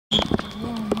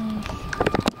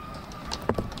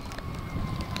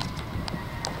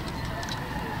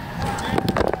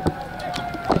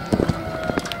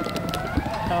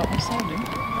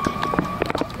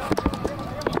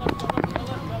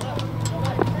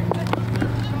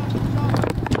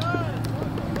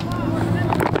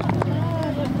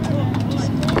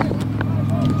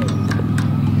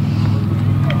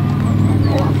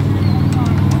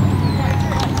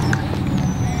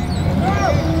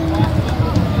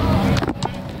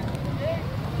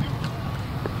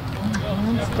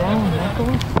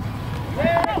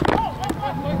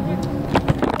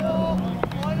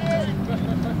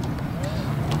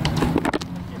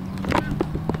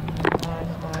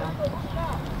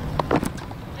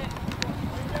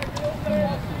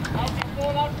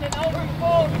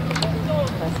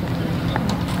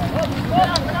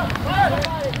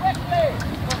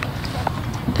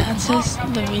says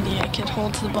the media kid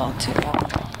holds the ball too long.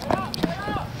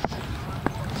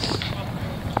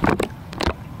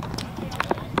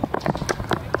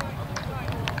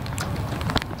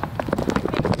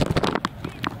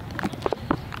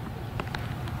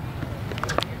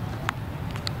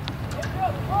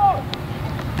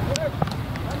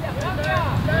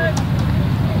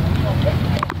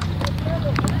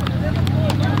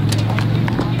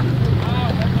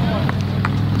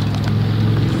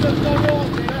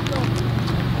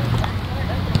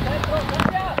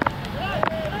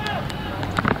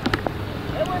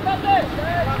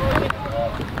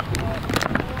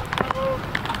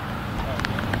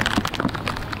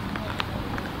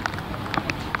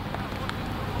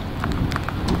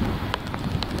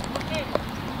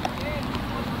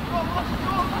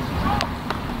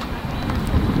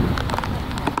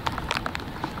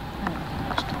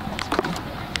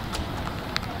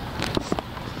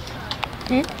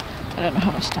 I don't know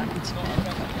how much time it's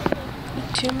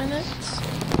been. 2 minutes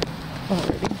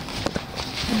Already.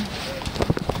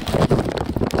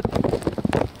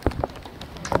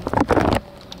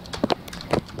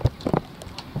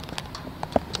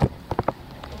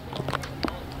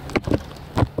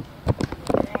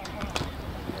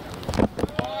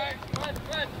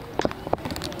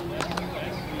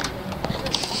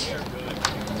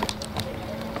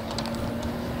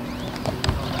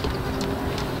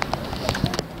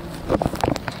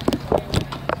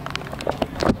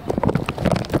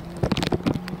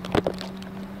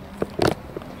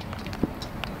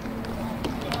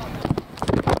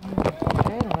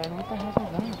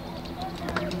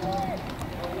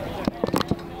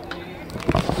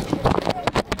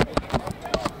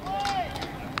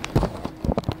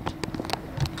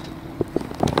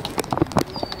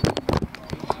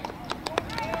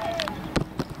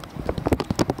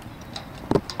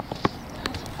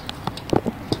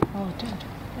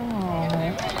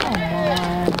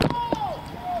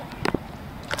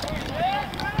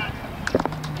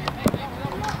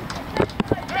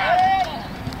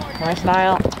 Nice,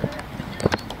 Niall.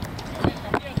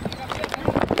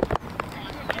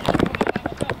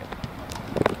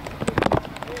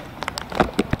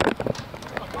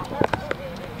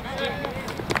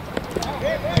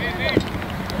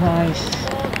 Nice.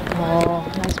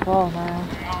 Oh, nice ball, Niall.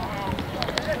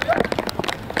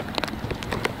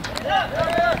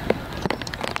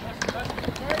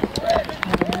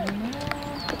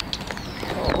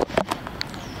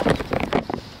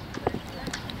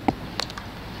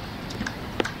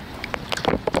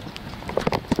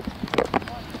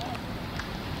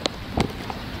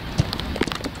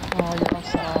 Oh, you're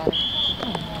offside.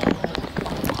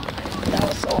 That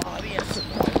was so obvious.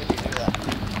 Why would you do that?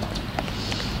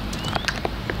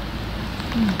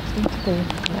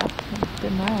 Seems they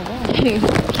did Niall well.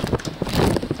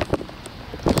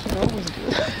 Should always do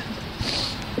that.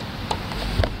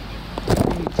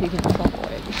 You're taking the ball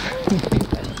away.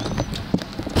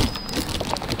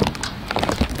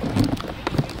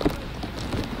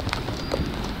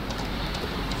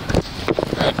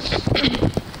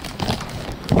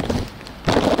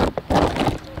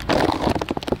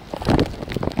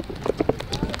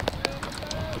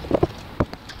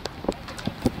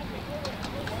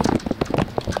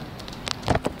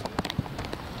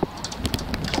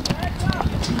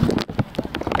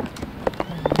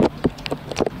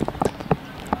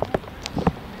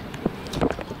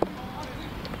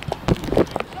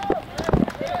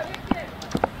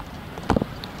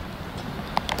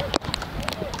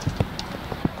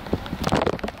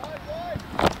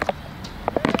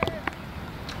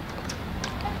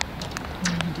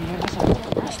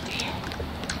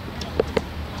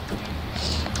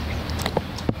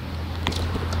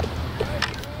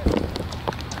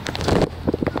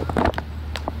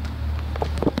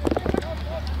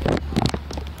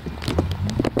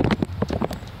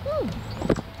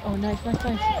 Oh, nice, nice,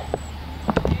 nice.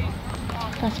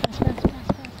 Pass, pass, pass, pass, pass.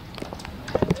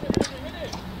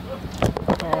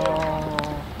 Oh.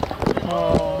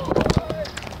 Oh.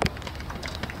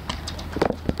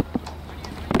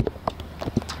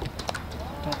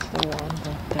 That's the one,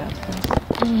 the dad's pass.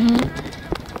 Mm-hmm.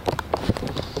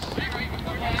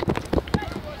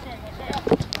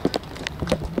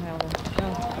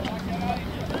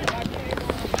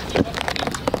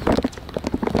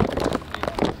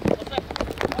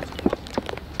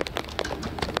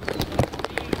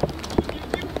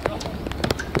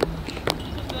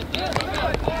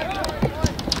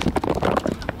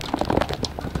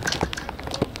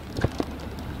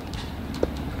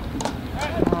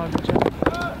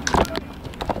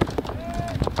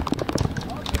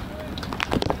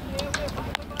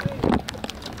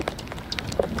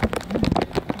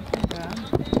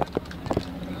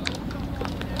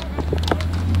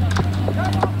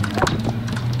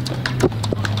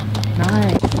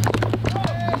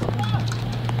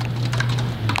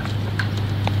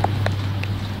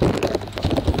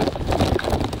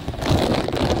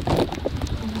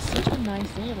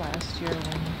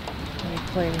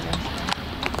 playing again.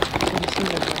 Can you see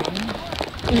the rain?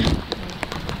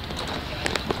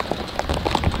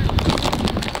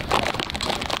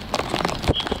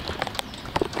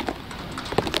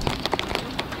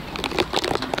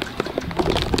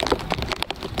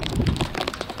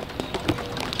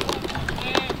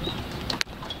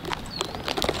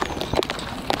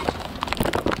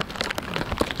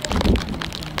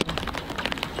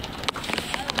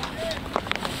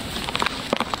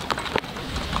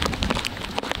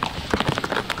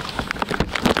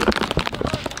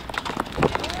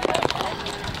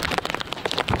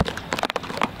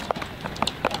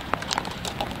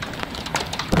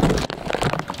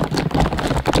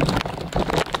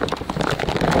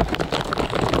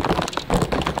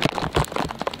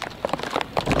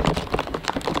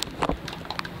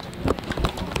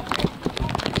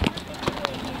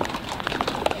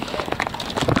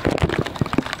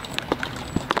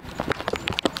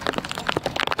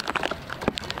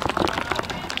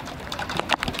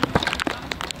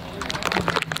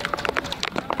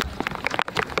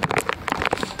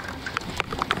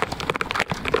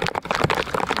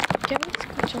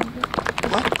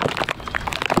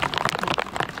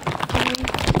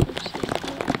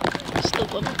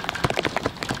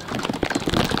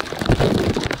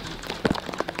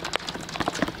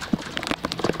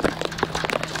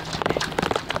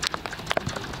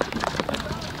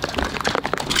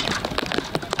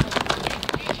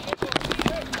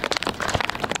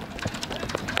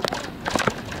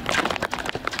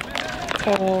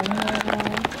 Oh,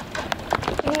 that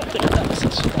was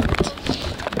such a lot.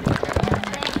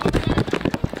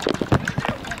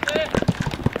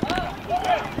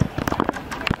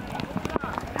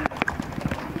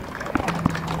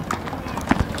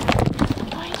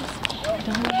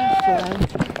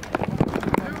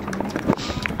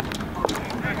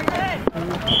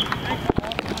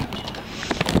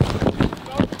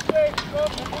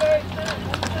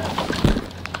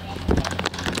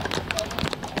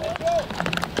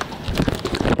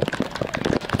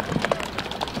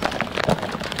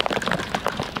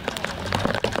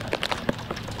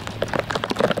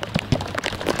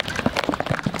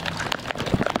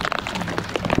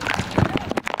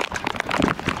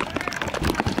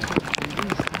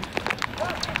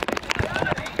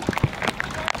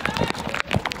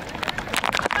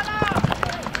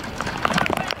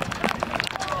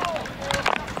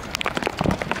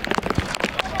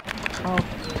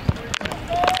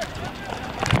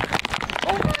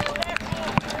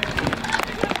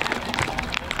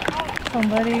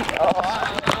 Somebody. Oh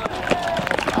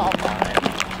my.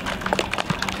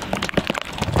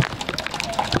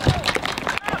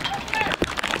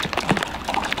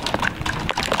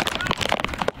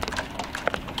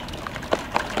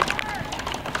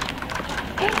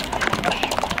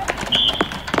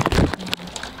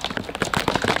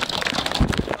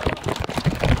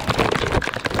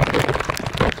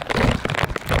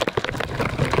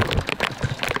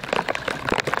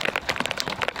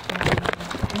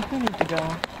 You need to go. You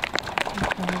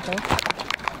want to go?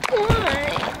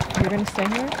 Why? You're gonna stay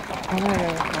here? I'm gonna go.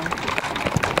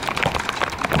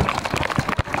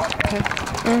 Okay.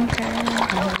 Okay. I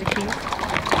have the keys.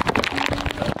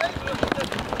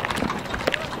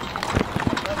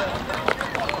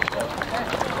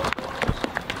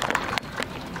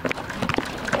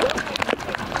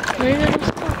 Maybe it'll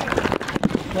stop.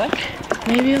 What?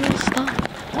 Maybe it'll stop.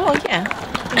 Oh yeah.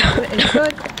 It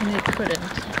could and it couldn't.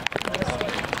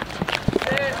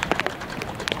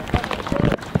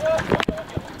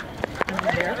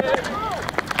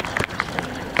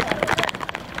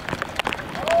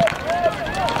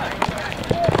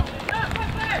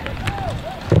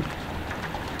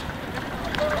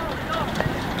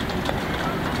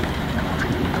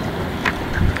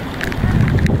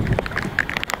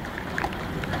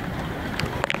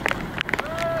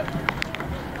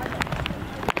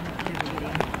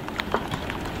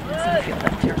 I feel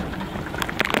that too.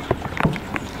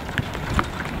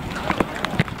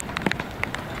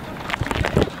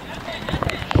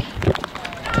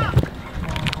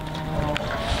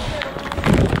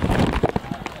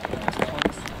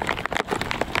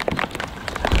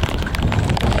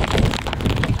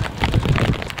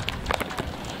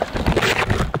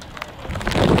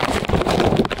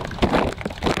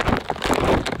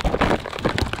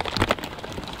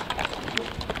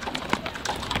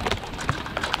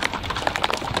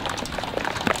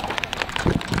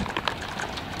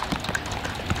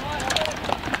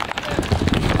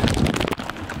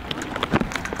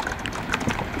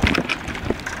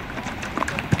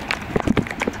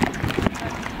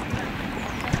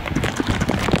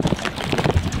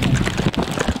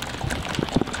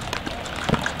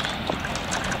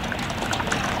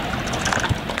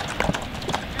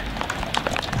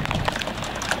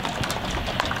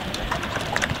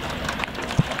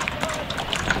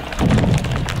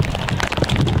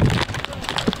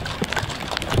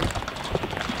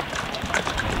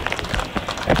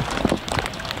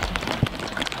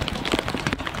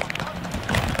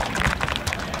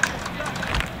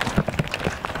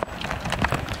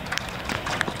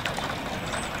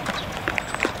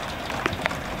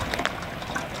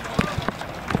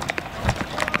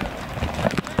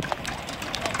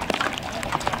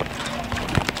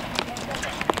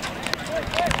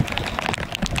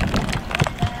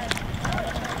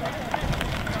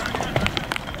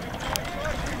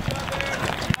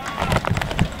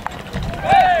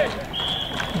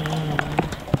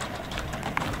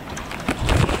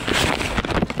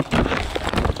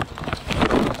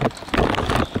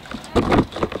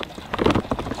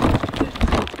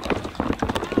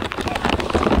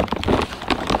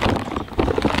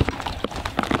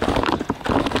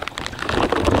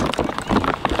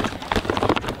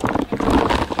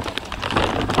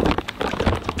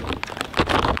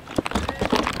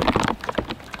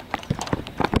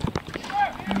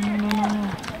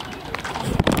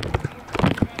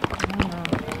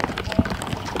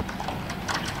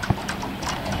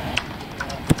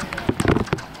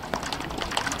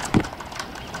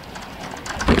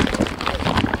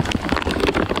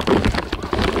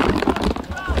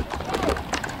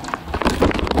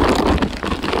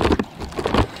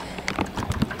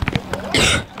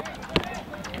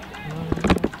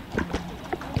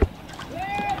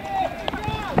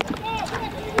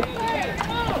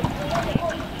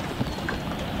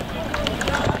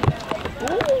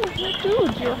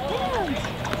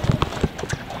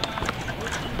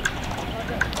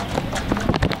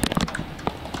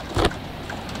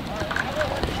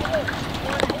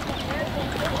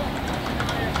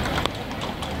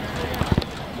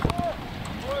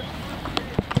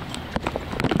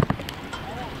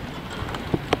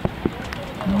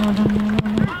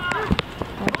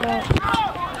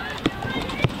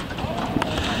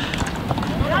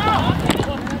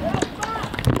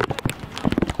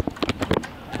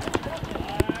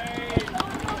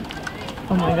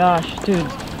 Oh my gosh, dude.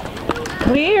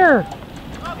 Clear!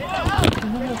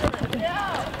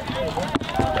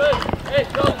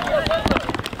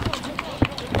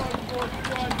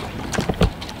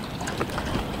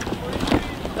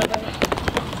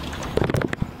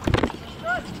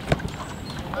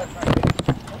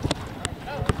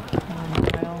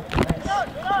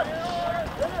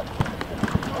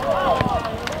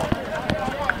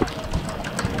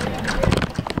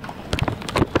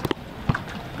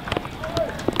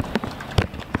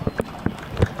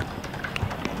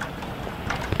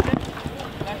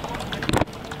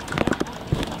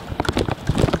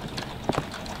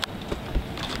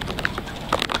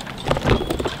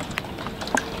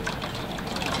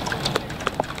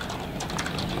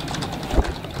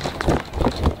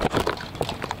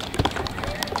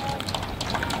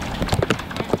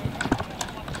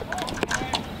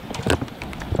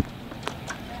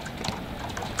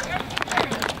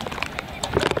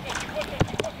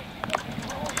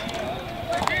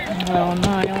 Oh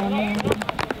no, oh no.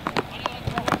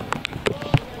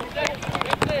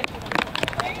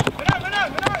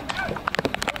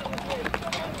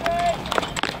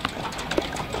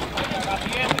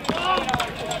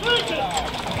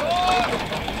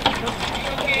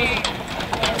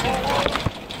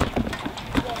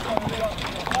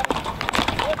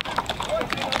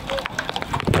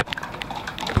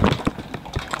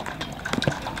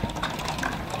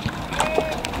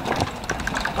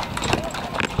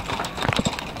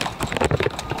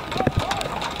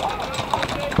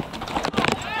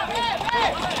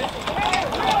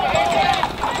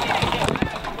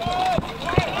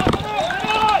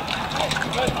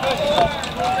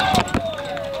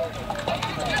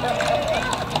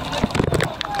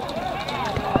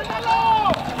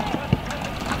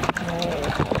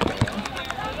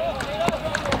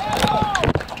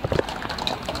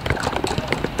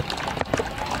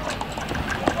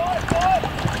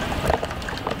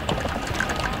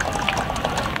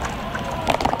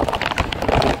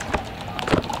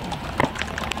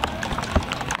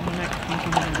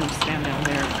 Stand down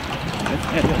there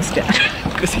with Edwin's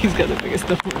dad because he's got the biggest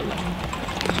number of them.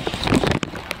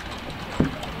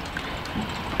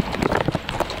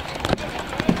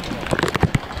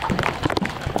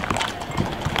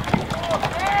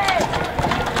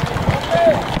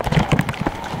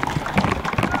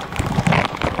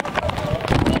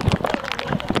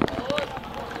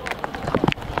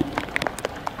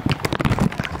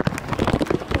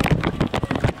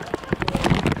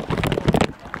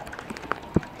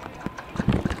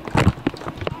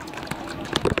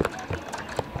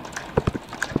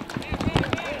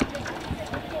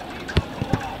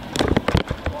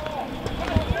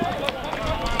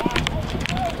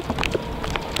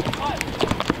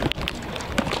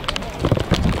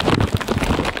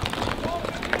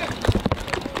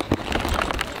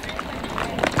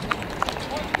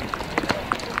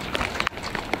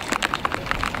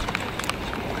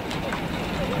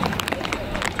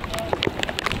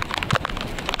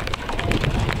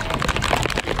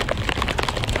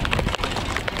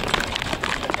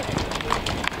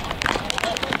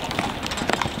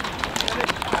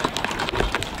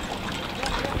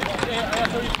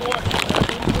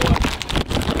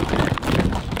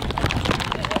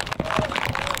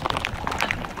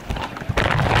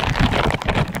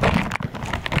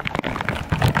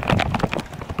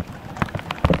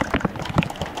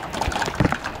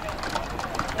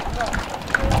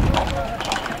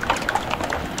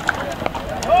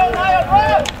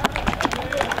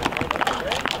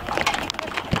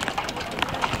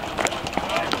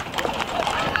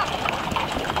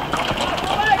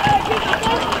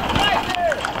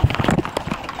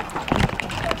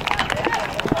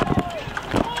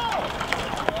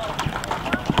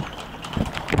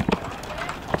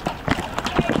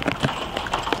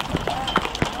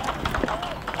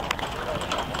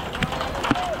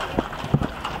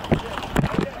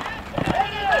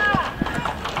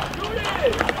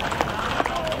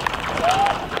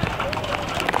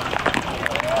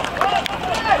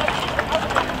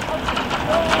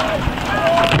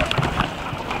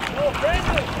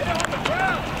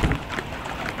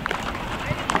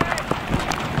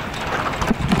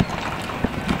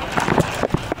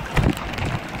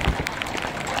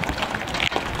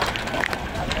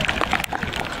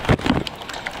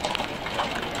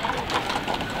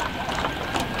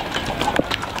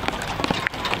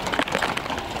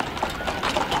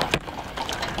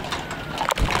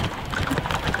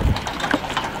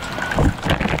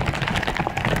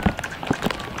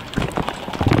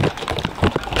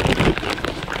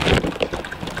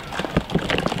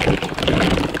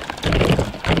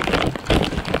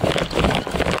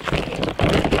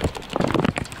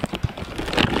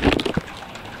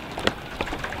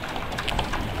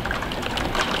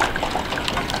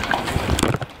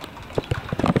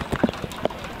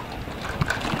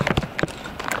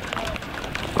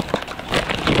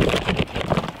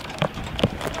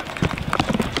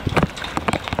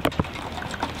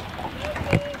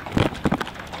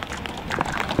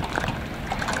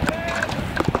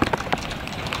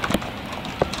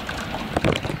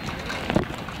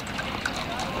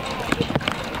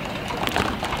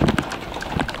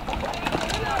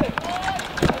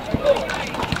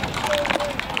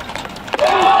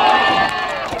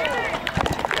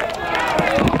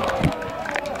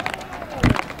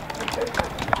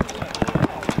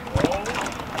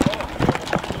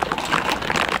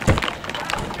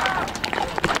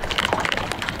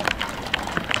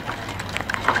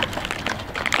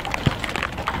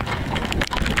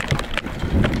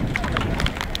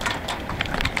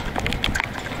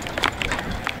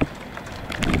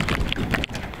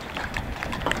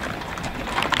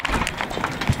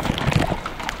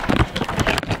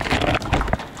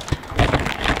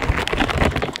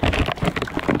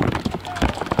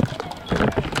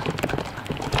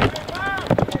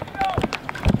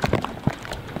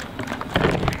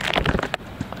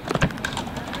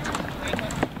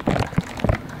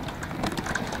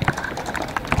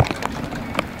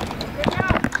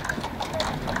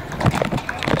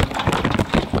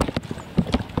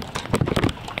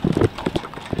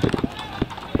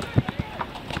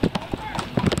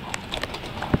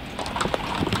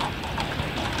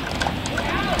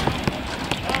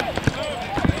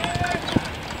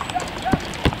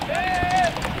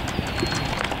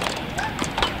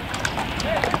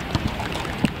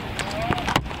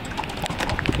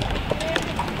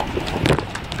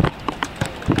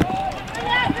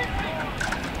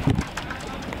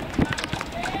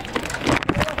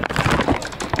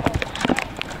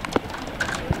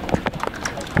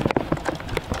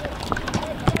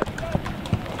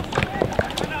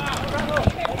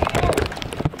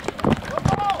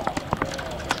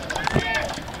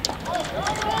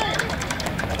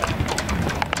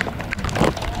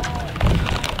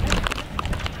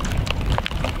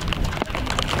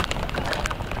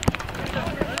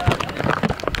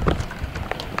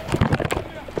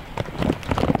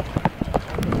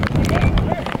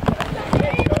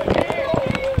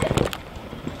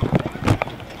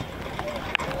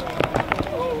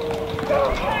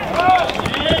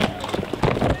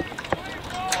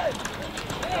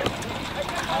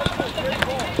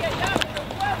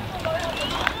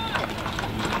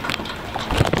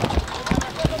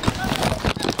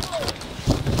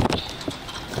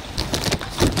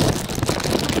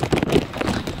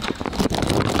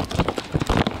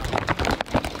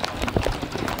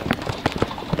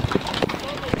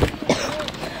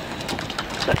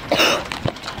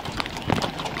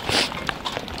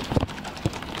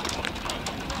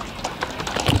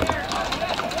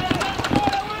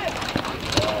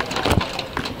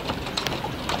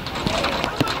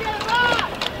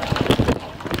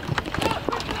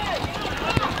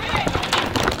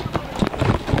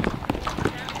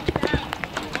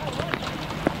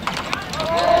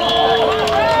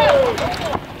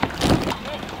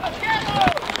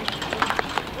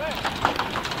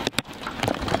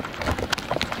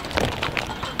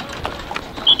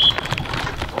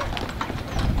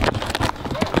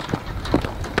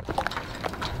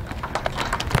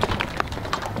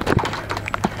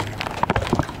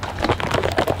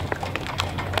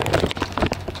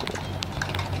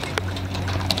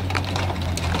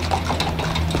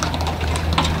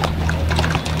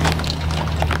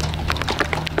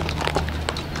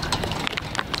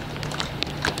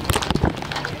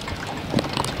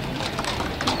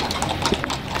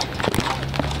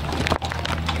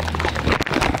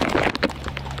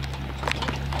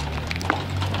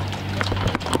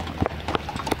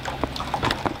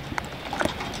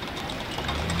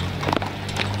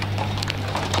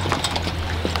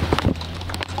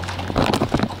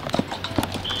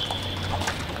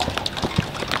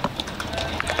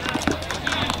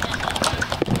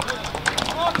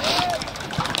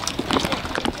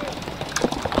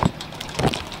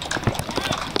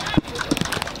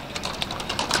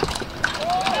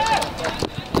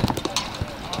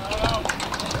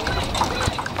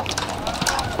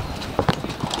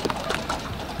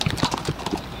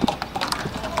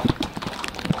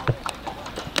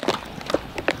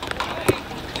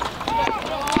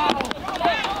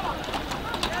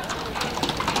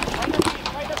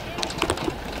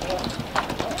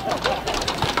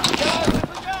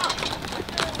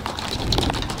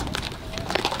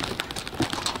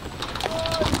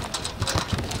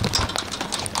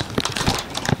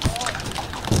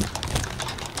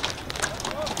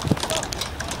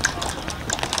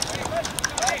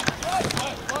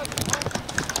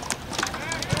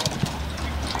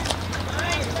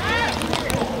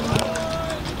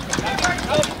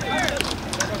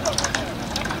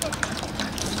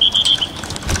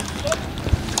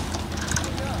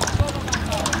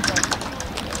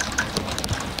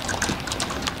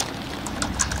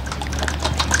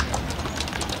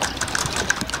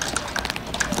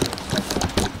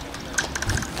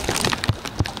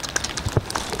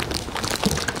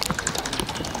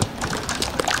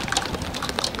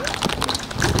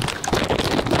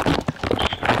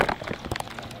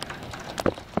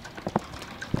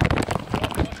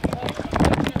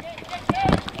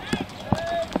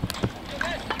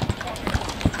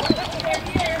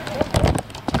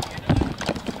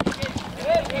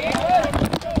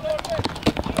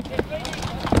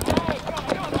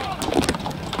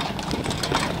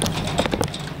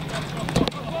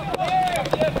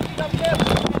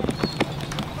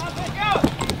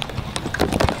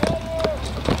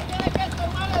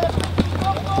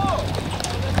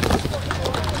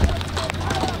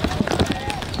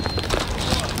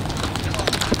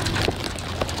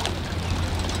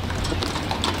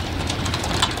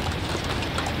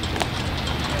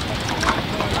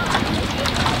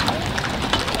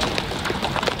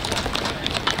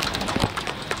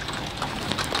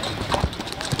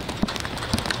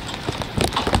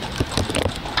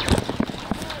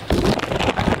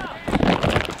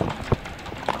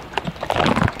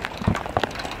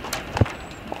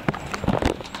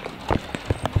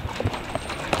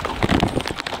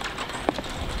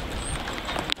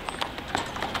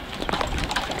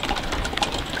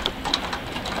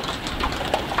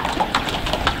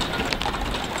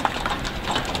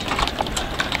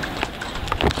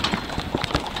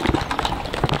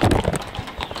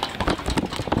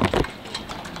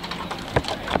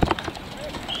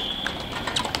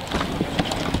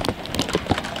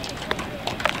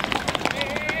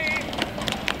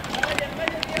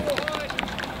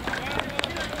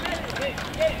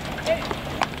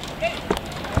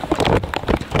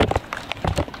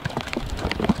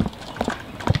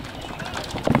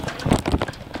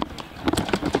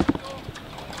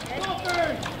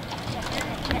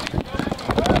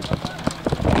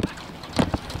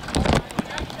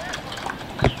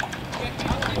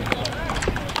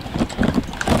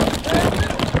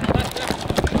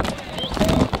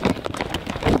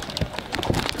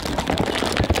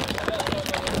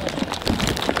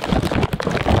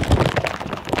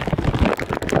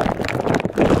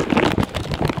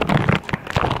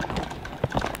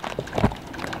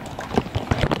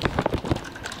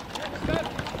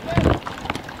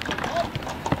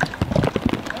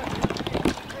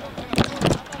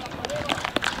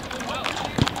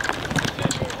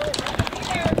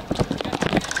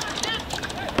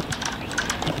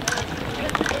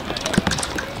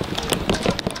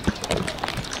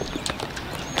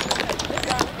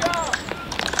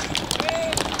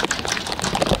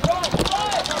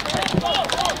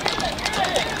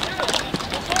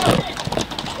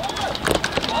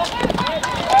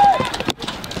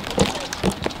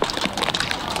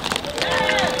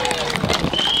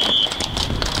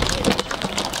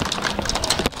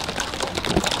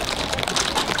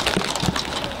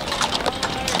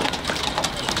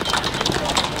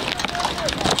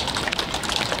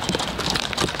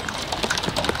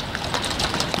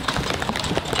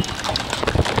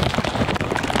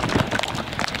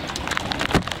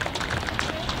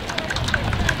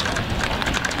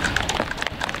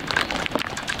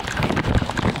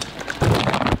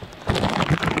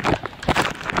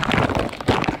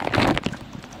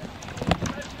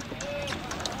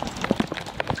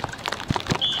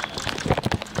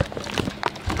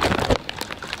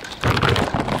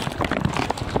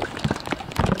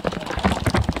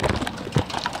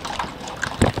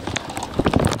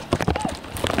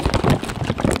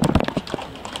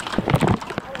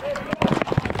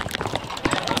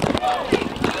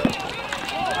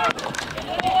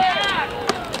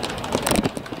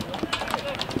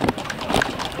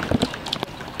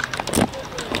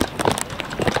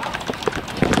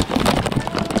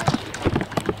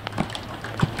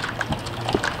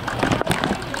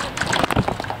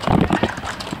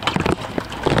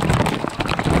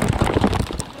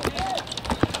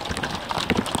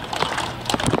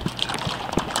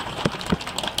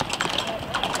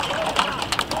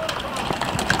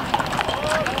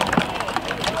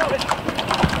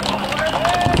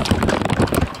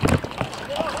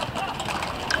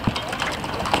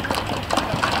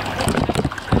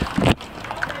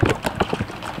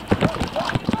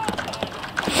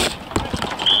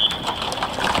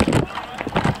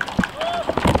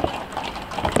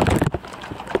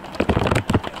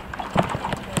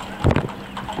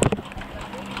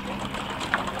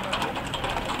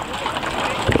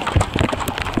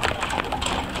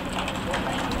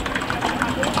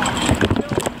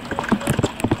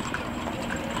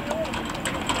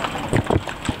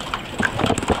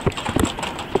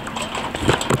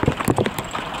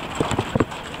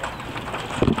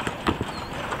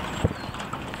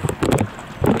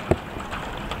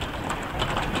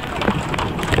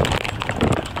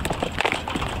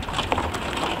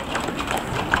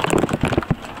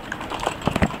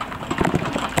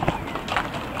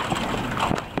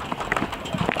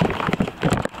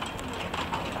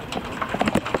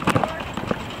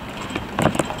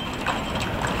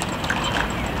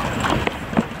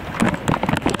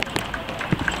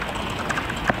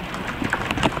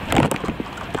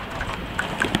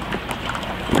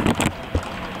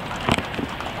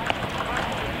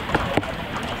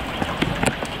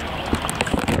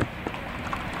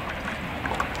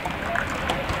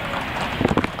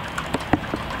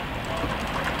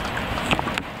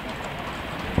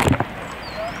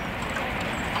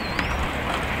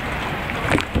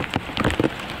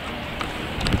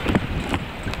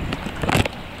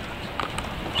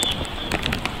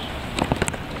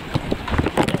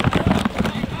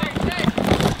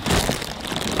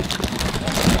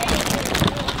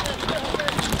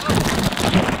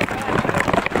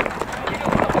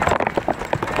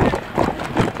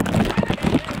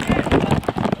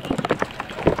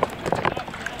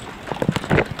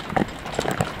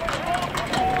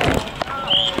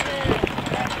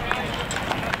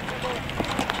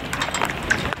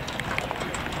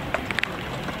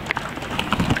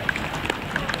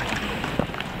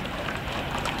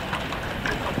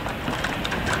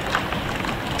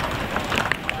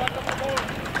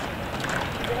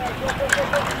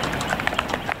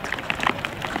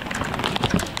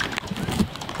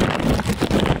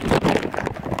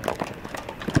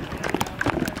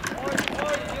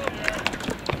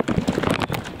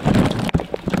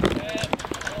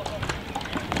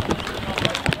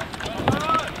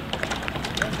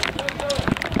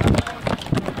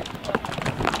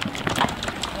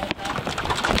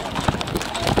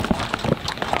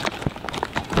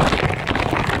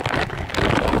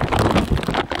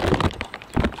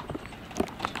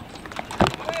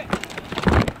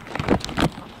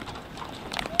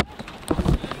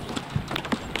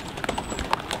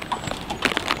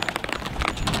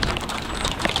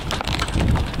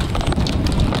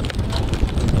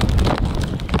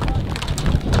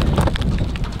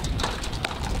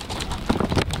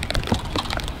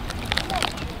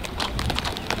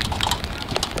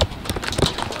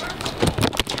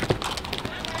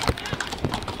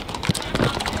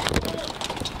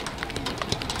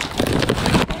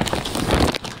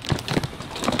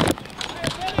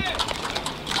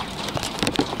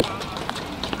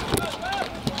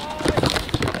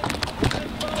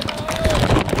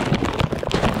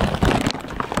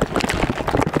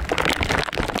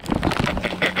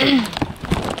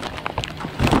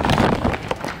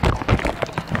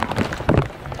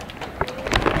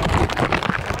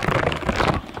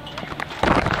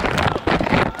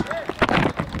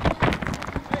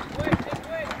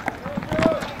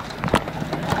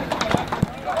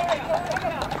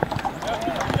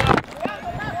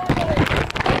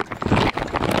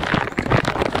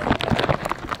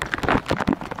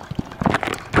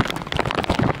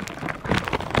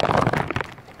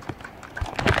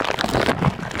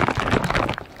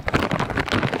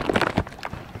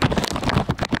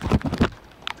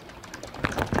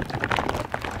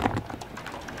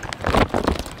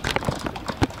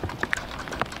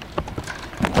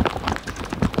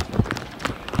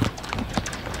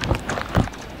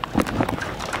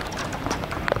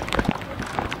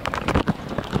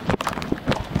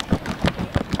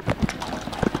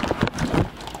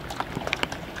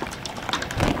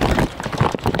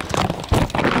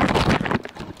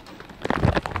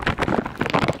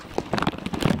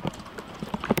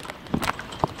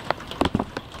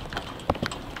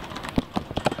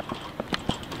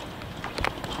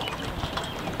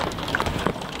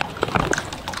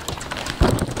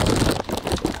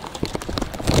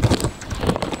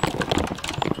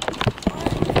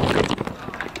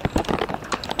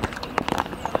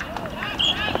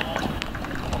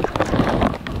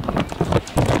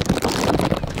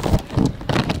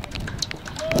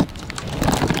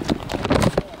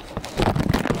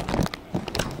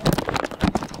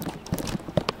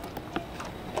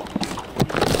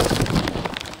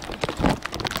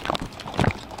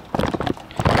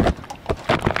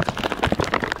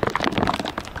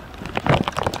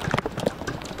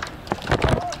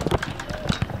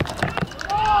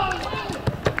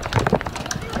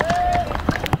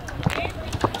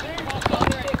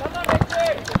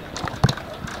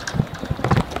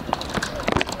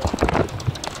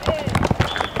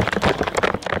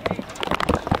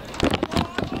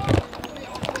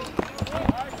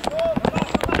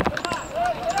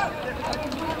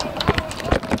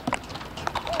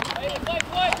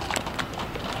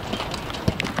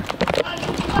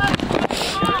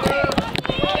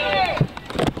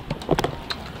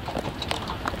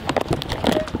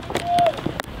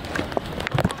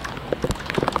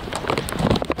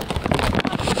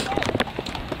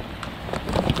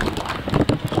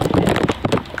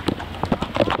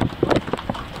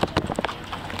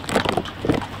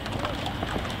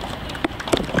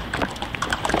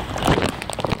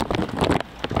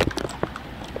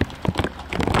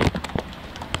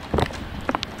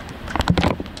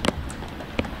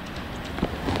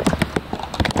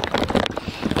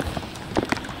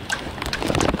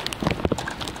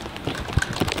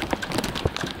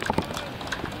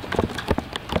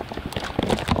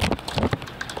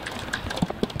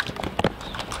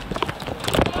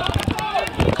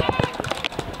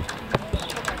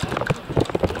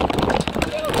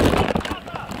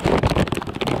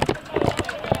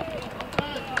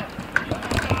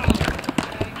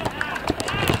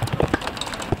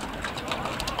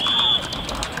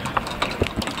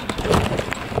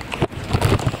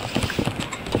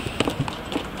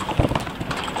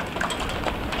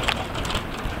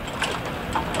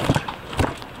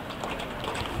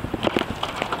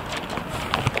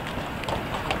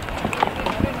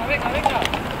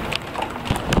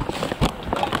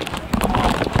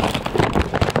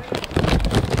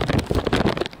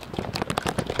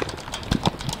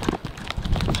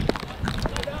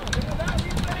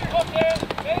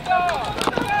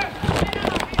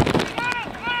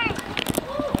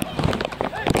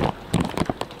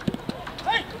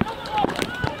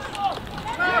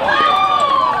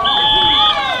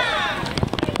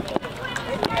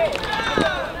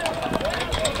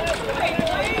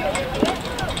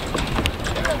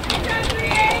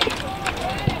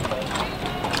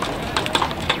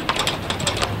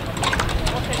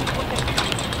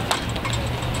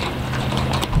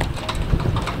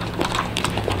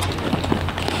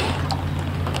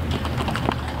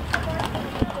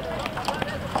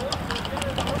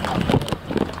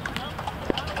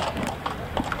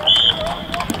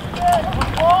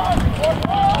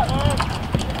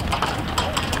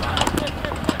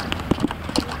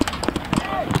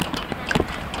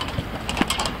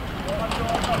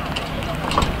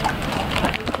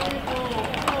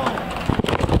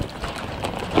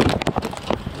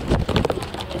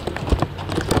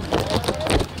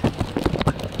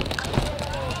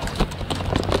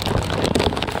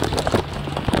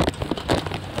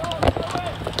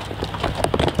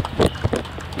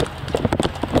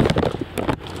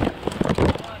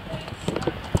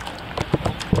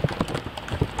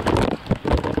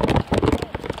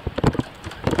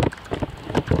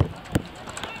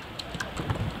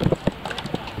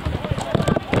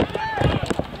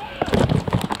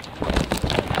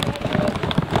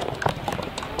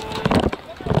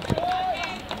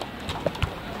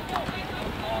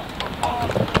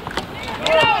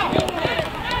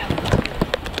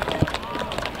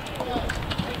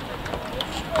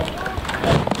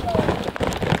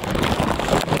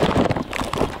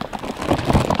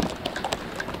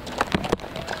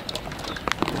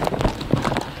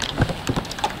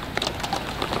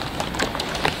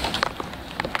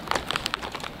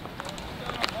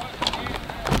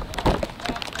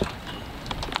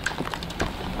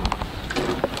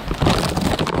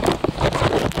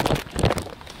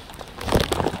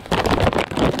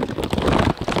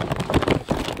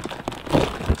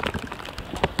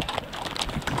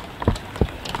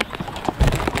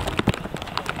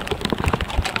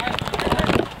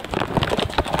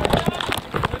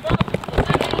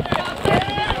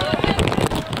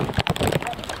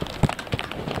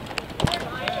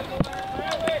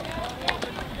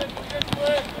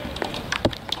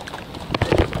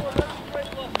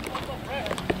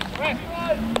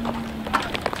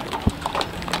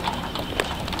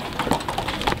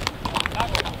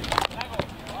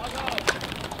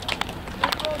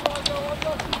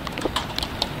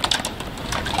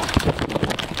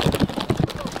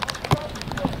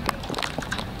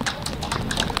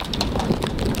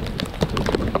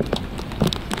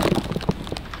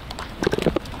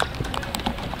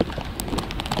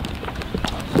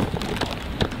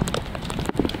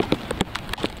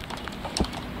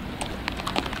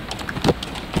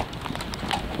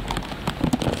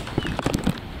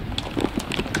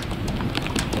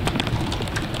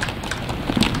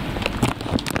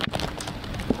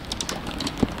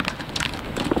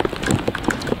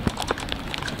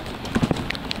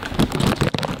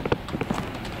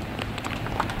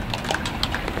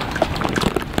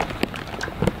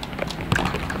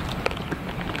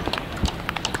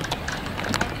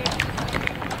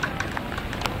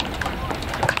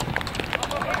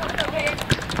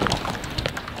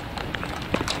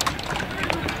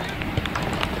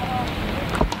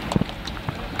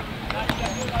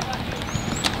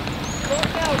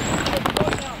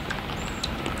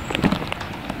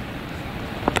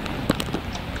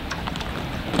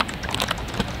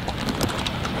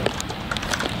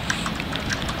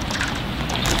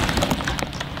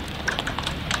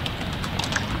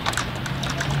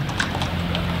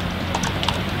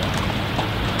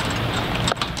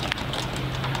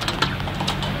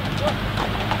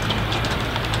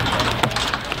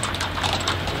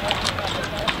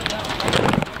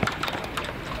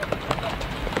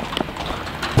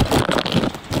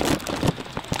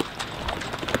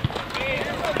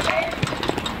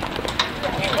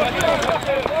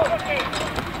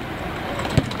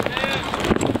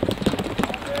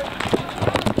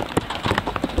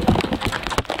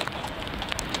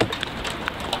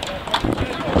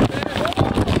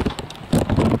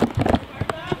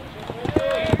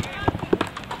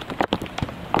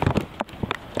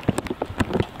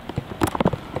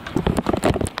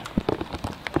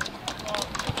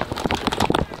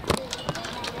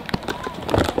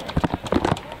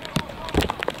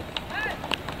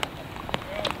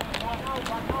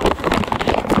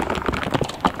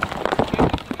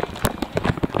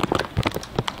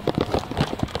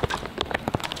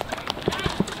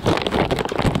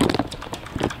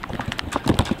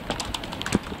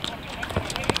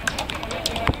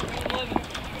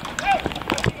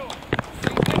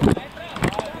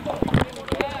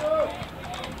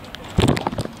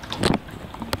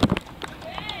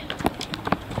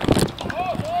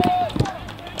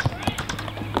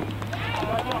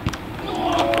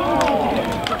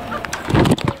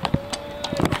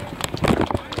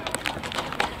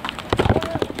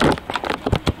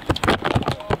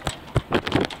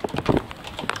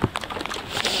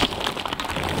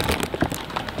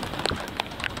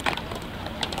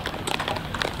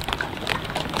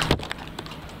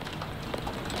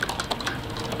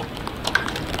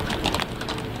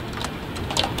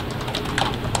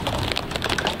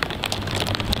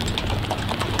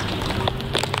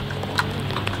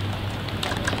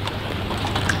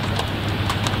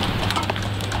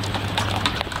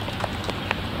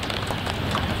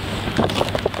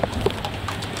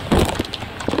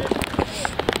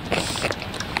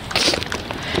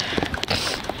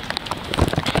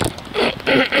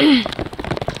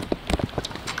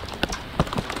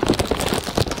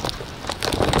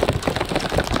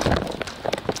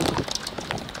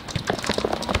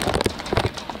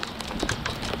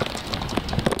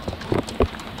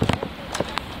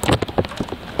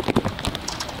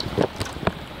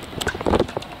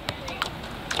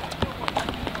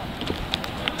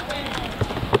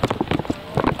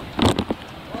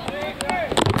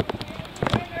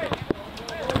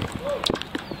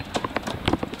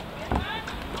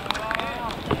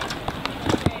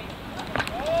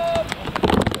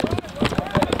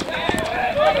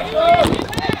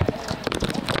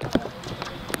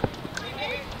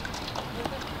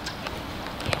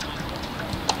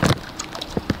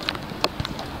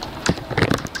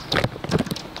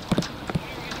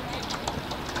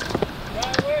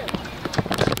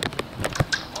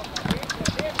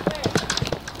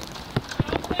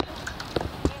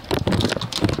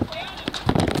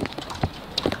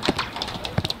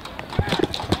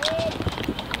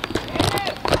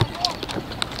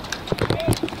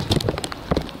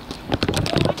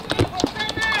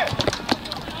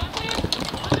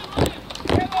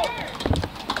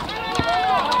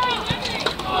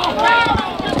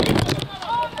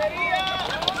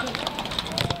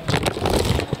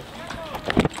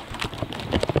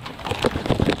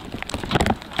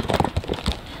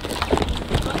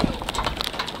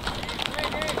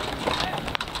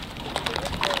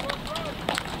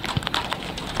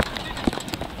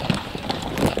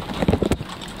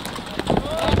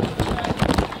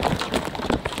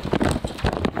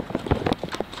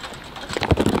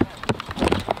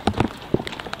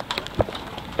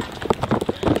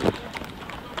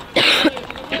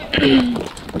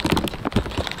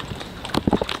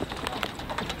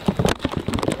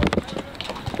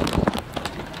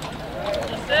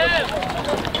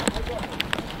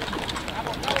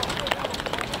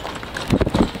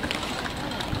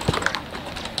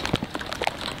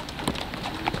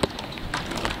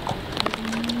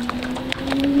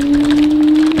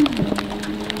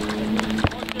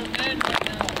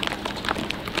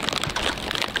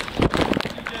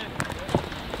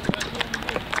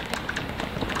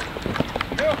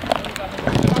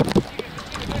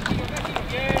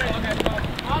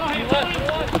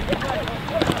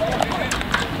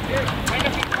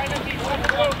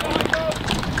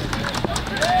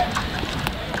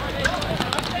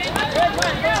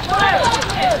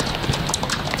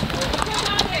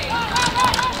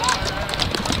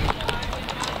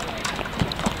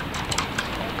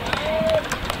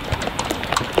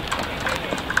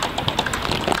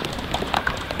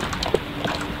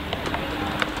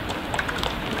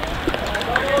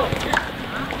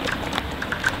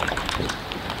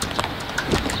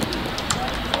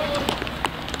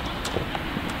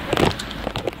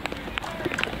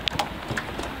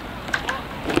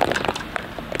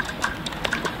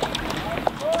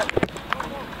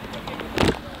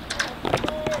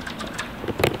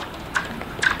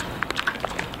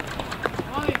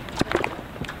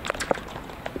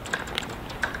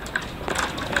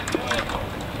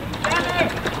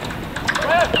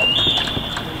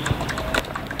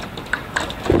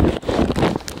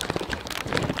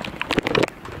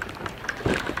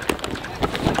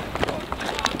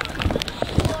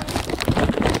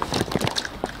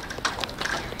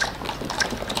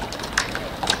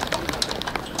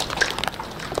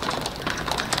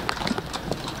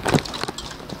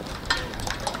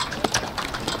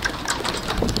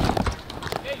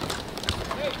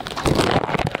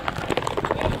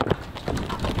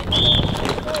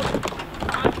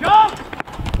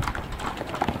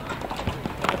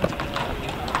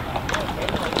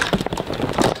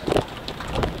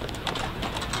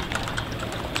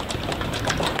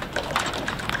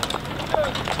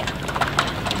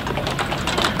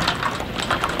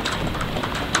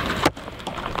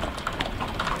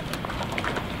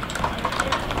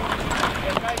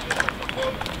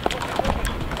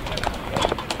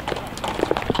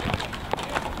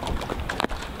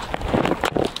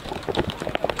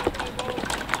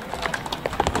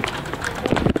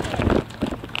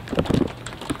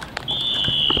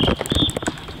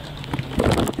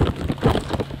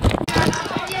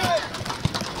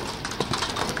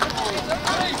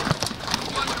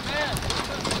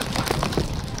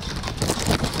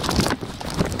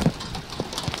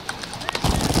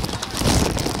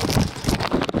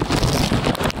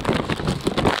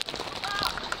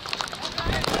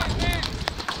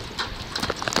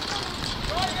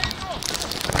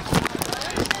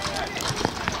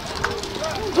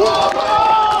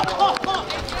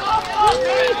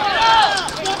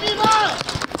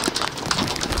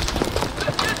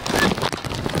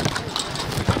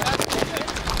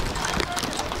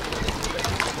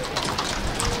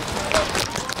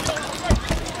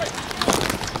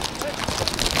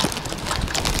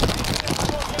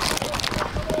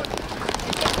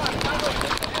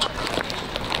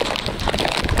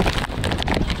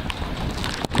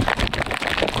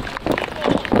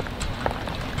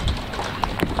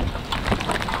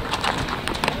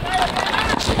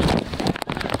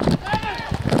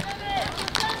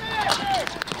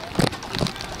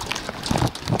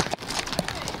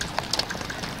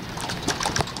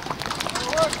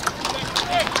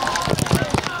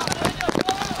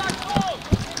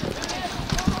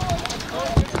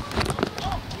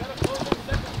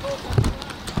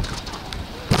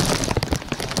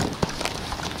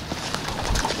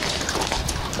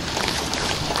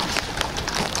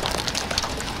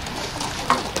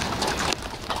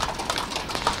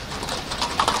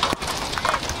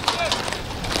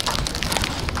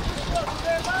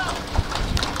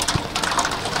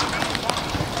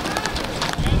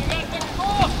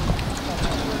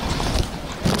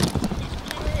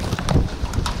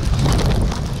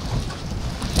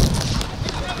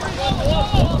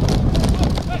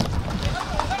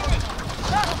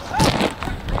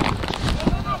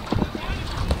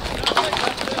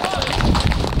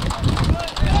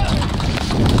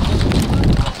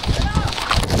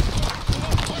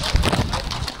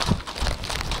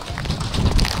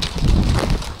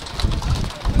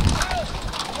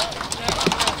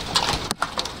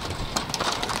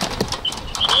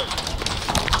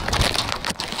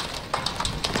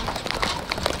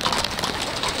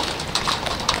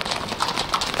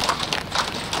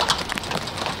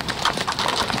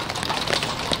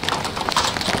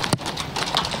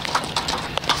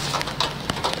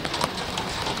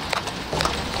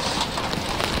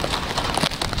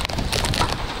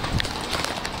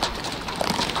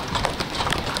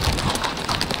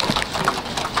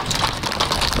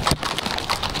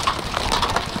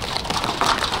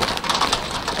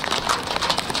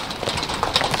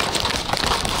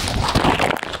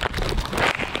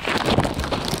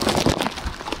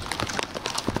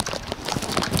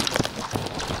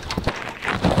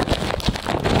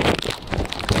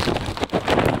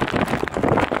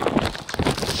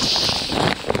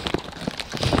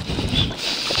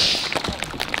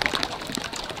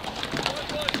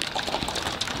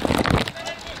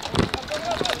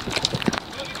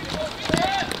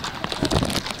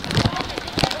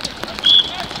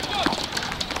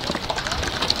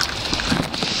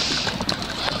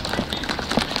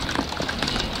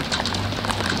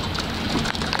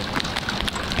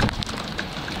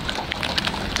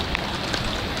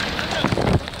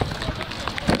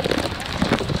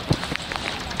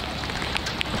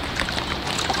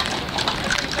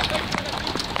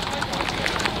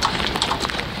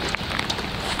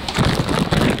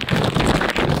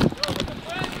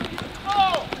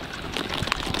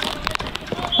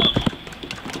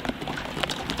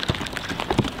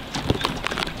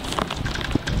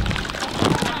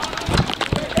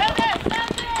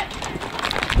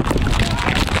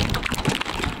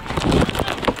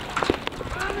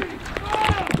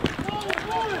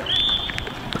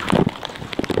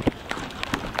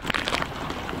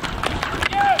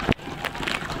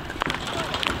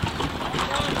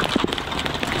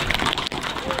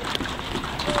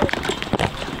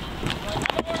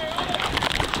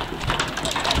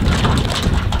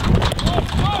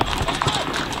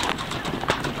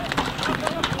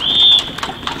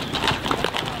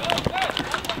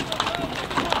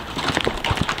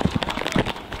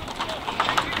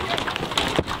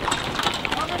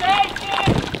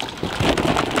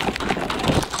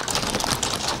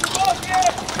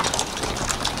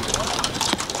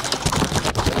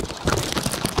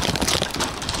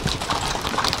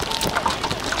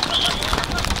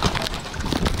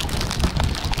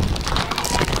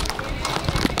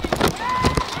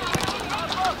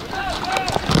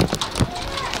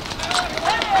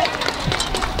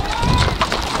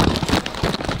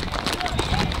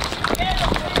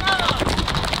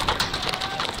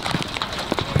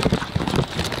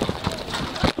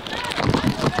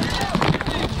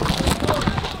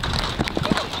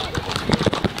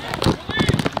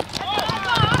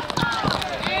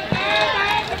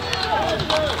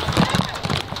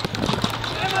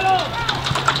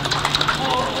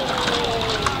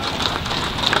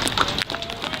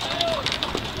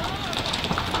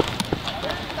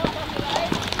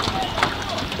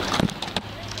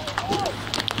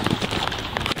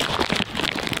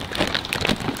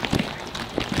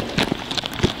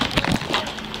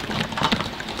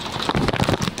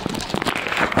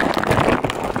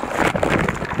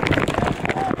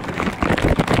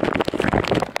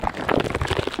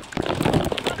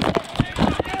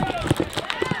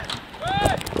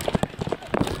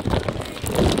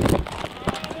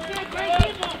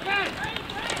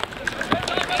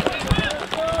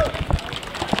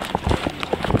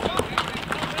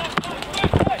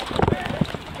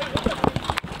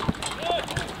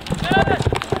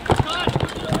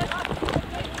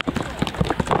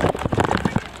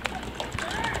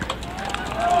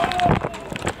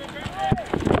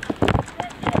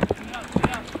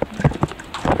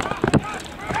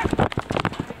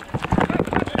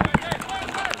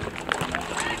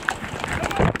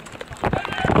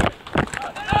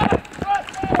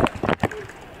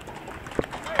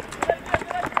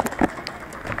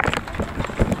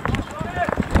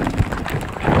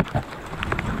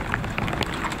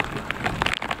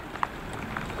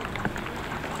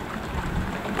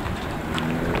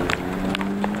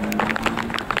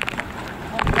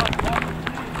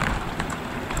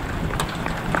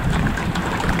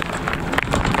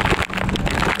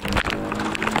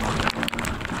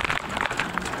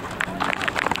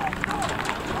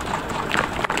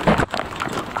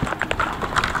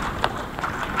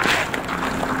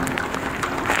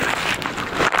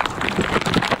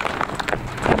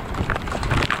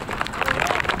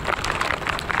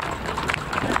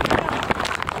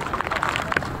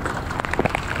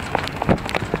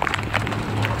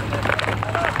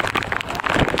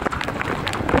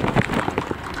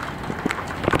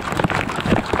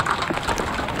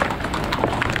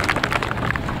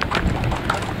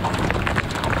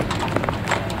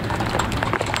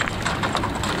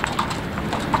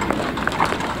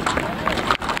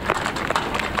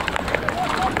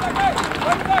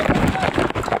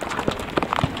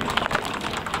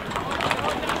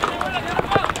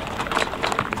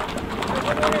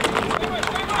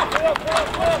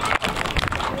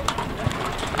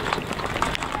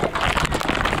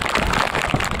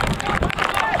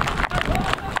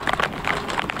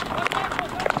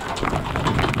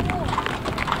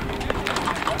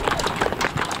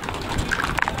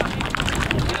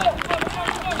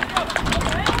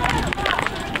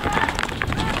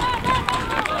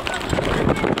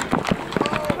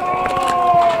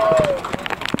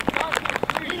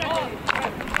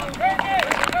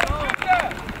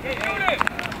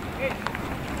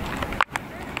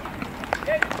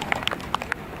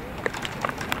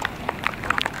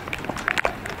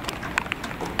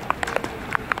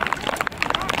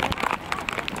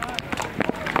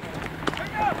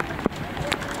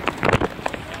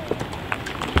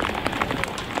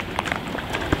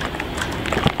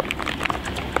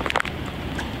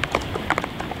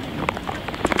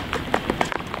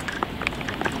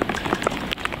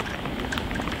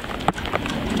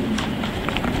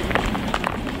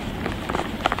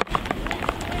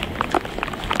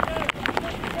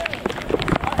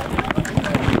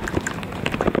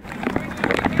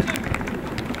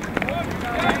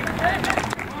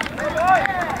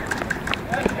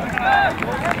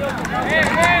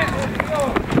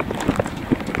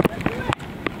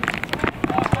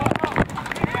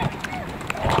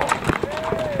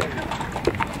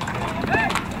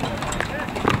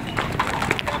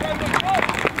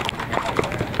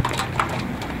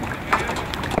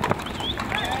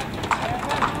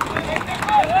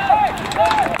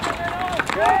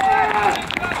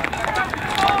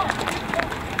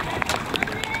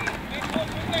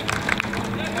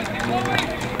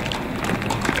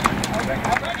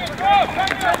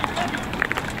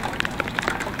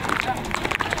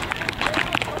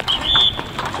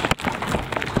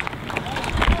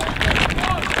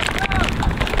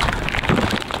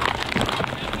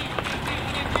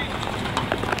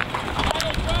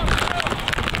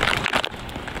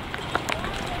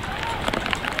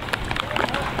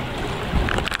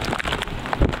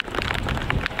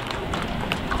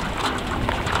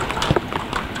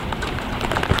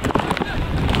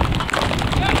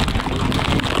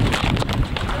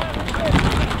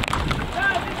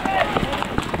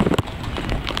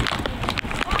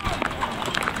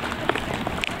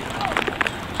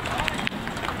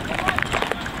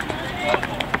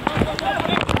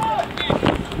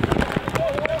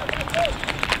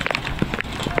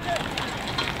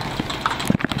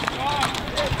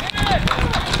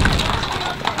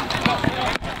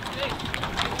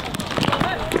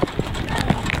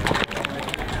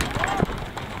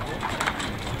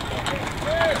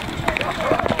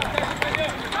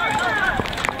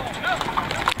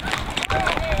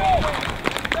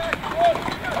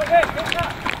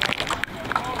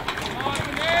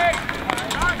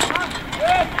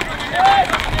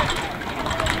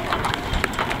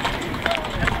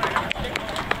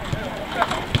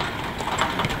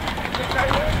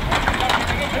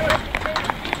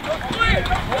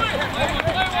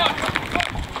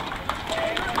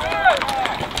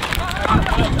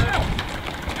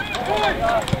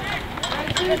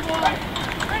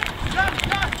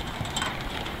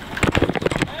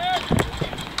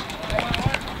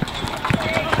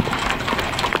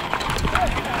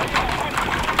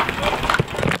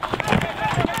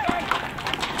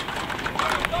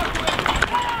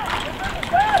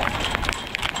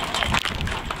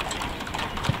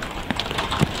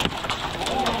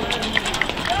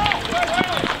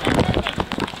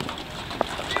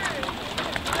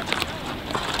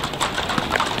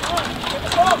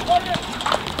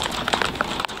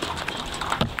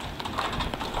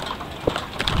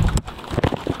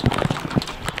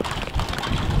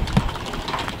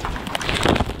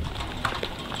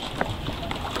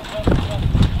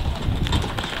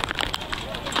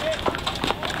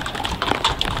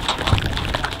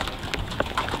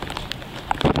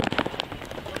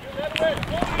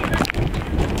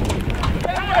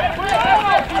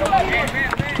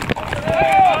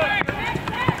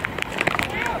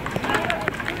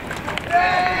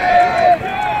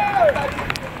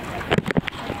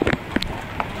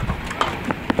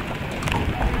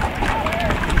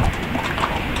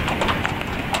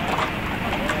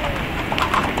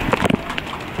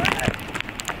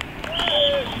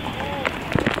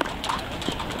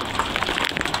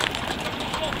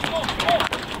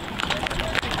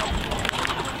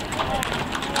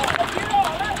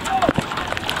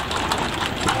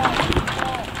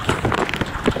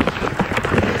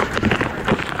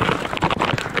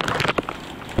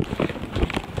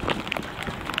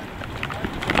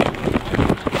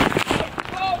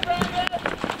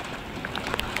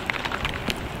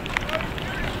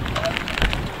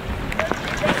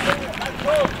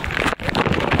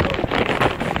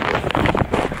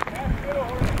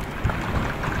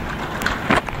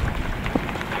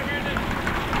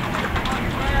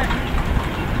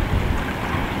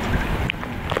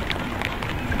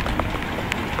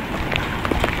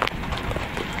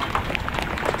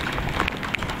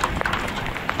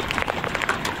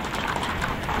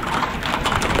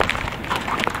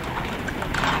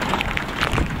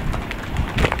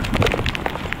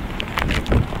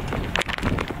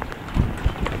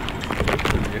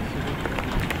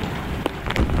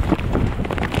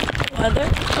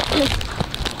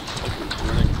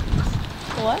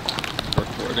 What?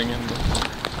 Recording in this.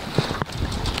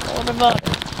 What about it?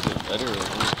 Is it better or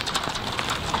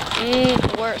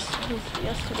worse? Worse. 'Cause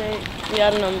yesterday we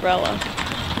had an umbrella.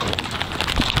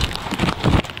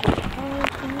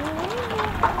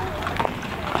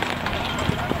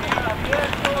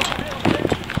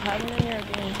 How many are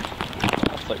game?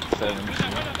 That's like 7.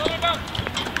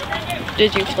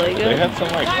 Did you play good? They had some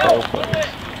like pro players.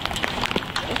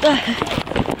 What the heck?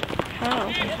 How?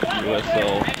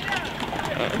 USL.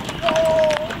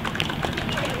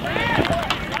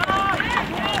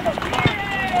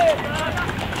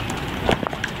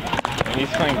 And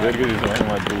he's playing good because he's wearing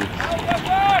my boots.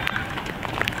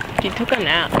 He took a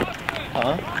nap.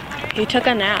 Huh? He took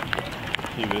a nap.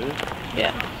 He did?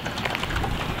 Yeah.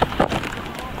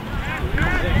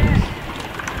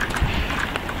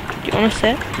 Do you want to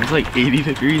sit? It was like 80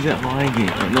 degrees at my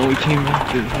game. I know we came back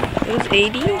to this. It was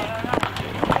 80?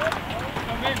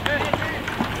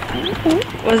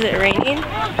 Was it raining?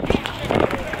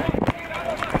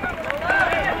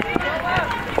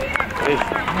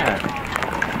 It's not.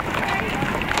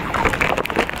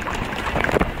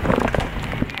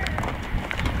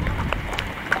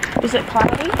 Was it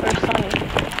cloudy or sunny?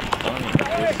 Sunny.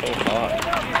 It was so hot.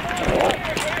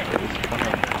 It was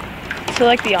fun. So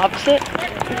like the opposite?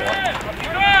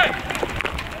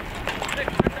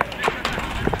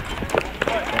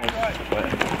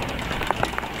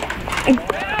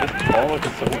 All looks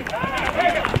so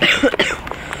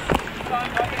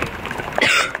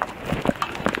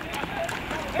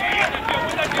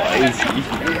Why is he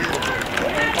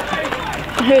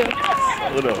Who?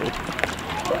 Soto?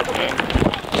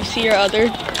 You see your other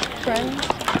friends?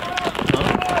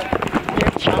 Huh?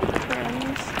 Your chump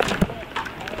friends?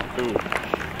 Who?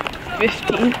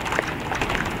 15.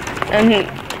 And I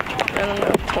don't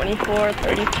know, 24,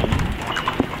 32.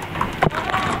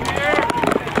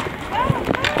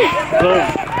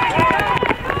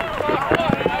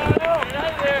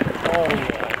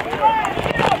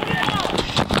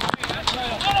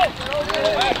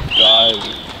 God.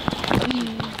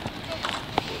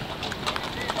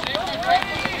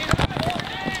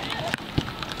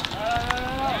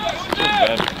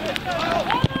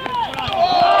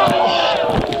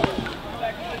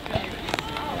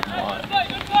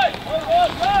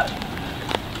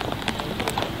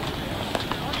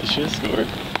 He should have scored.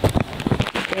 I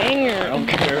Banger. don't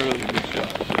care about the good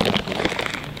shot.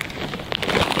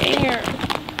 Banger.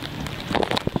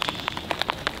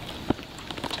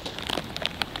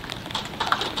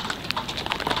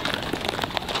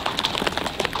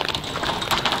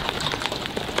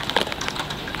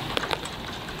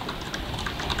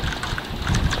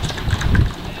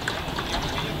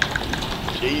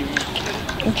 Jamie.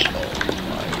 Oh my gosh.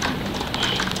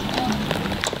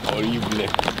 What are you blick?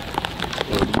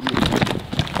 What are you?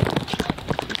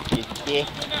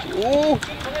 Ooh.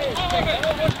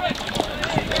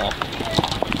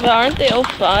 But aren't they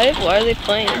 05? Why are they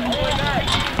playing? No,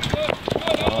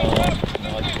 I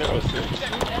think that was 6.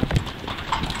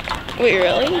 Wait,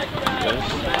 really?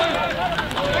 Yes.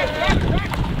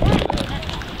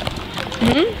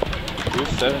 Hmm? He was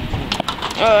 17.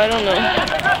 Oh, I don't know.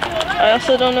 I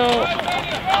also don't know.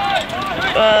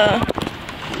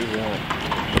 He was in.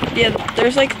 Yeah,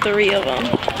 there's like 3 of them.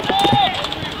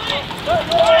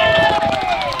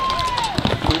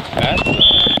 Who passed that?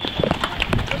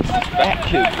 Fat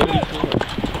kid, 34.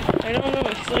 I don't know.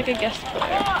 He's like a guest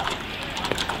player.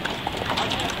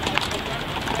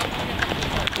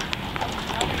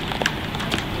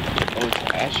 Oh, it's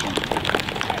Asher.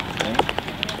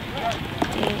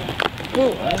 Who?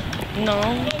 What? No.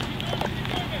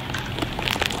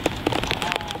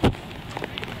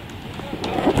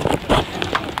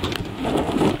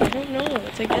 I don't know.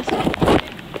 It's a guest player.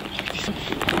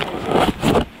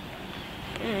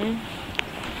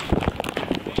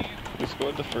 Who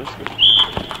scored the first goal?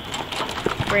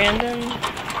 Brandon. He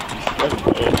scored a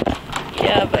goal.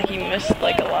 Yeah, but he missed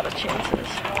like a lot of chances.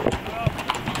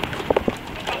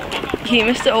 He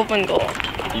missed the open goal.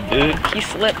 He did? He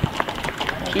slipped.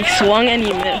 He swung and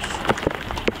he missed.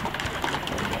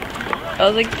 I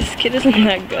was like, this kid isn't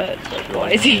that good. Like,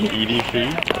 why is he?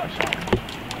 EDP?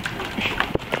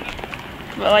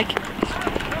 But like,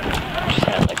 just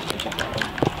had like such a ball.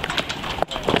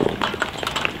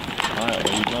 Alright,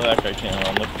 well you know that guy can't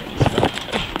run. Look at this guy.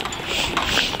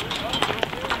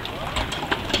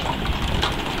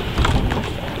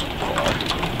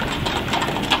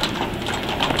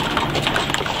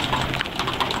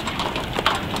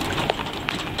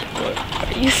 What?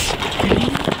 Are you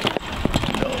spinning?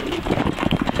 No.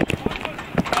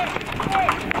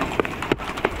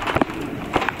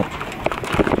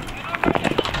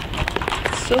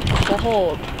 It's so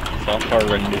cold. Soft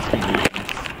horrendous conditions.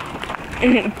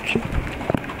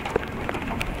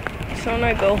 So when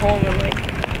I go home and like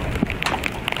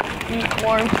eat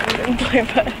warm food and play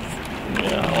PES.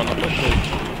 Yeah, I wanna look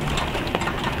at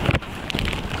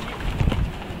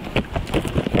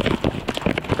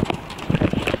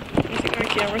I think my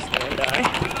camera's gonna die,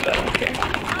 but I don't care.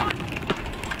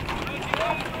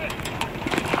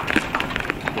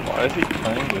 Why is he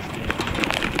playing this game?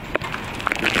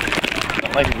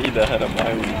 Not like me that had a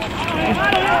bye week.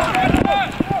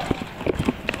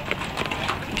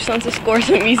 Just wants to score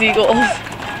some easy goals.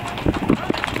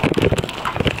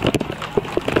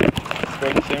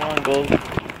 Scored the same amount of goals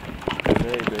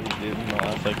today that he did in the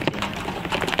last like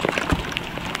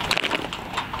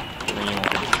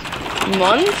 2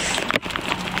 Months?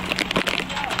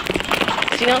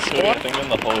 Did he not I score? think in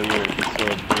the whole year he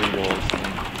scored 3 goals and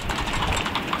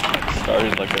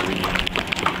started like every year.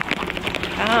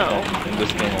 How? In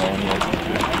this game alone he has 2.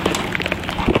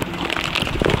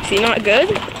 Is he not good?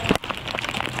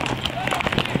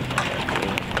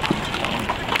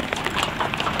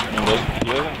 I mean, he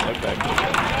doesn't look that good.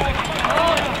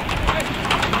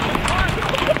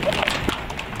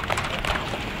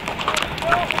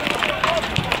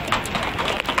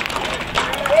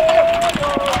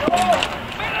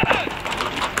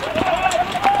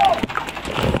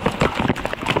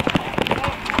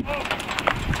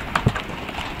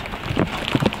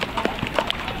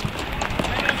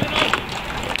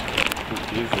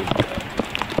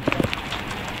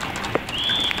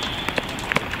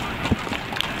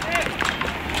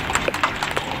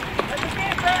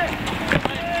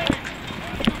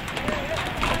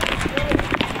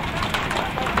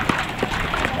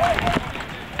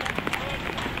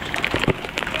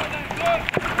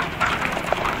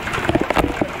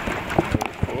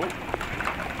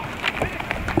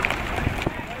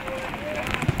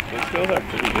 Those are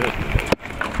pretty good.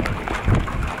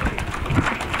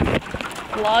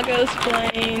 Lago's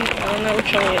playing. I don't know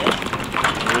which one he is.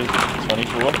 Where is it?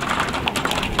 24?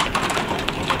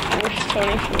 Where's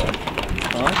 24?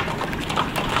 Huh?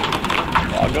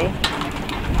 Lago?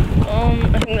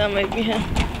 I think that might be him.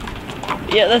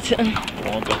 Yeah, that's him. The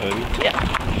one with the hoodie? Yeah.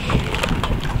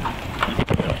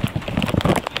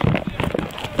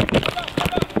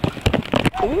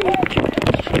 Ooh.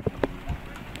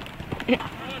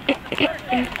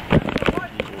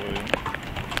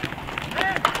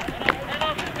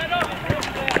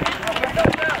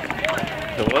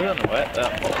 It wasn't wet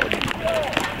that hard.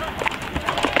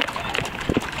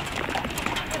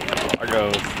 Lago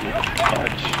was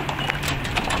touch.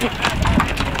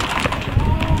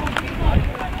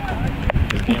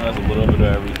 This game has a little bit of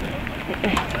everything.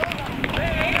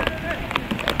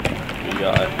 You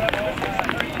got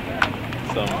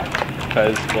some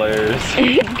PES players,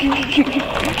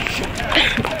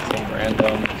 some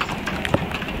randoms,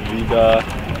 Vega,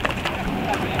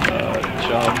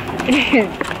 Chum.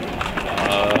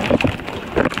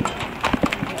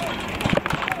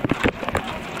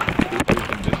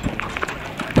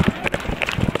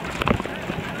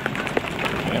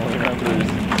 Family members.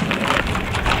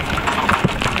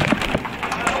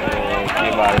 Oh,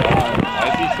 why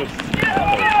is he so slow?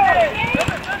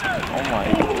 Oh my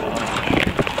god.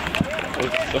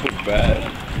 That's so bad.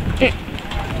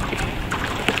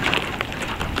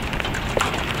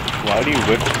 Why do you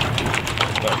whip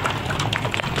stuff?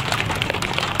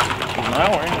 Am I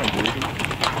wearing my jersey?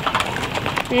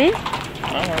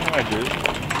 Am I wearing my jersey?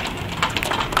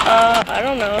 I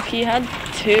don't know if he had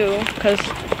 2, because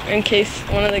in case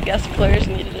one of the guest players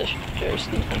needed a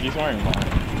jersey. I think he's wearing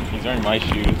mine. He's wearing my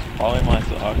shoes, probably my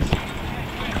socks,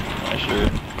 my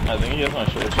shirt. I think he has my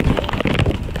shorts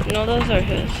too. No, those are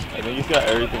his. I think he's got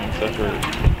everything except for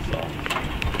socks.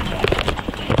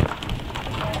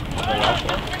 The last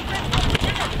one?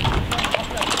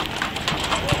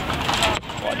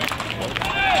 What?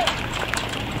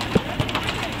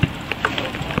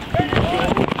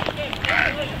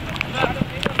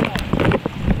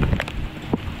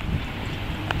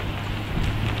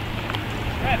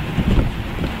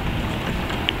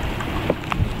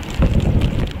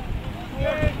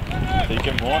 Take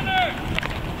him one.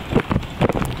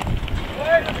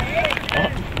 Oh.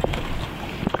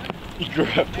 He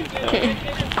grabbed his head.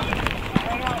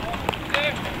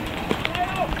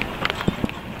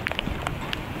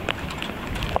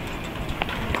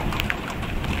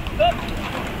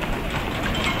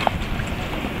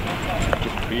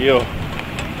 Feel.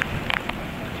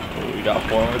 Oh, we got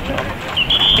 4 more jump.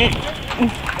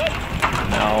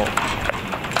 Now,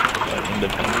 like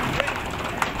independent.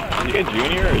 Is he a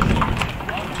junior or is he?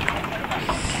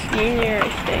 Senior, I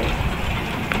think.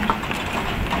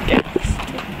 Yes.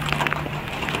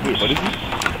 Wait, what is he?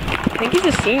 think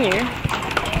he's a senior.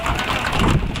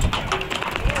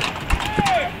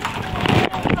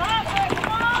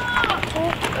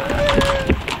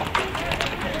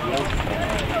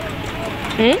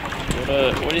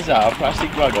 What is that? A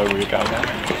plastic bag over your camera?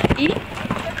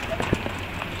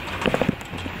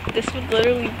 This would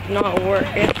literally not work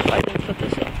if I didn't put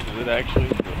this up. Is it actually?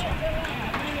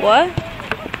 What?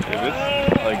 If it's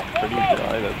like pretty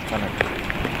dry, that's kind of crazy.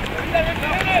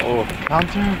 Oh,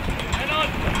 counter!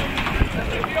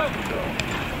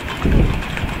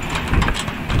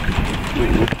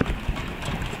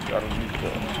 Gotta meet the...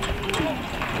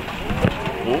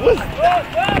 What was that?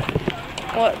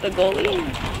 What, the goalie?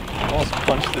 I almost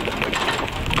punched it in the...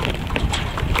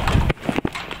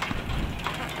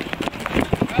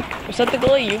 Was that the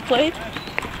goalie you played?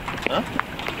 Huh?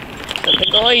 Was that the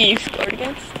goalie you scored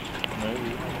against?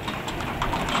 Maybe.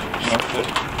 That's it.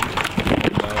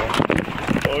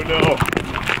 Oh no!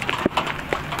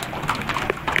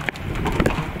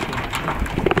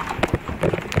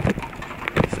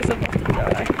 This is about to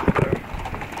die.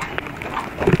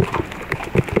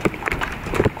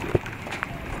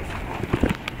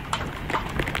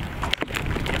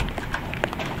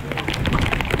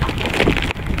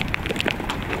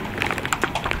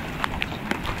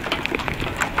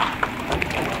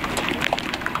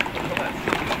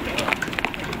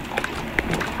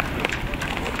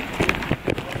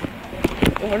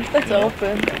 What if it's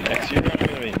open? Next year I'm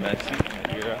gonna be Messi, and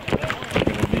the year after that I'm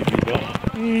gonna be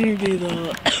Vidal.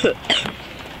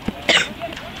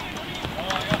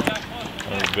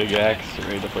 I'm a big axe,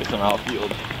 ready to play some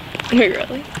outfield. Wait,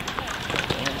 really?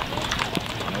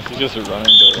 This is just a run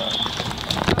and go around.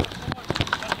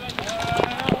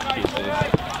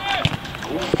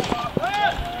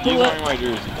 He's wearing my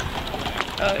jersey.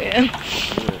 Oh, yeah.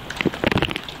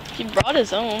 He brought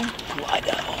his own. Why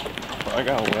though? I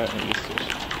got wet and just switched.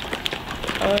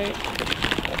 Oh,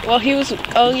 yeah. Well, he was.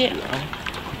 Oh, yeah.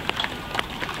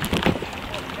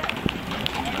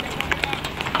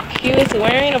 He was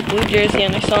wearing a blue jersey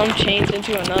and I saw him change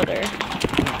into another.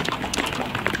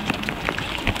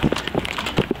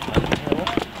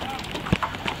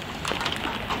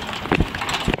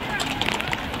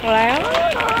 Wow.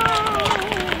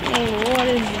 What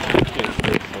is it?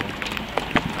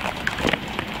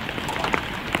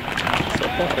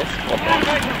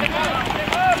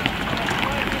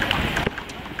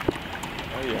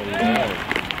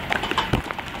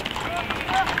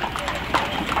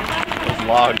 Those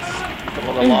logs. Some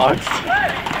of the logs.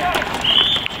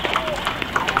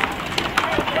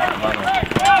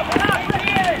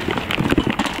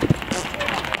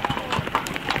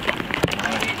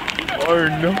 Oh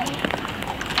no.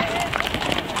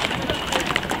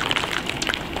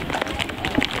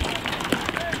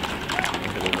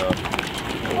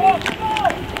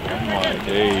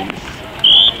 Days. I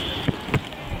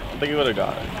think he would have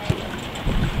got it.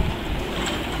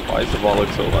 Why does the ball look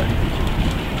so light?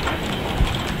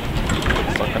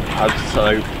 It's like an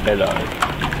outside pillow.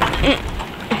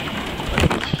 Like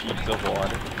the sheets of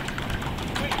water.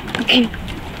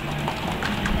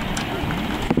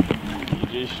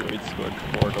 DJ Shoyd scored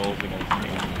 4 goals against me.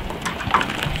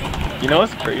 You know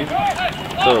what's crazy?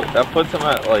 So that puts him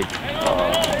at like,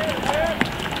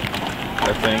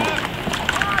 I think.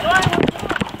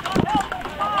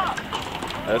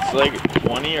 That's like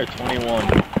 20 or 21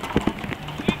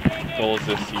 goals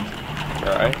this season,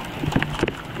 alright?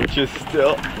 Which is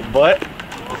still, but,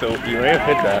 so you may have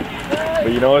hit that,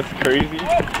 but you know what's crazy?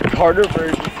 Carter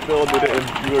Berg still did it in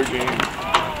fewer games.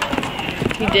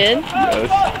 He did? Yes.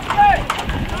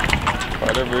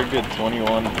 Carter Berg did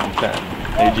 21 and 10.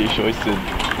 AJ Shoyce did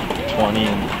 20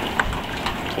 and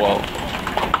 12.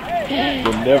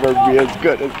 He'll never be as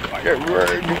good as Carter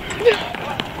Berg.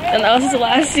 And that was his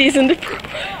last season to prove.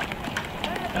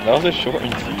 And that was a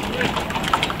shortened season.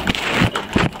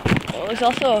 Well, he's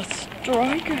also a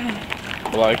striker.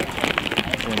 Like,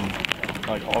 in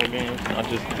like all games, not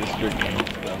just district games.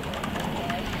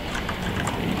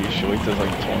 AJ Shoyce does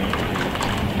like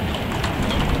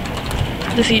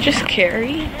 20. Does he just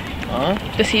carry? Huh?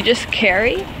 Does he just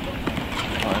carry?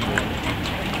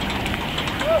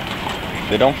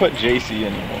 They don't put JC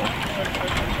anymore.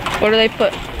 What do they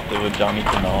put? They put Johnny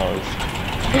Canales.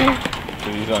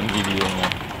 Because he's on VDA now.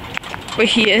 Wait,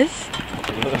 he is?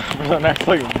 For the next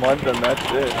like month and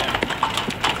that's it.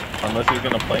 Unless he's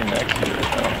gonna play next year.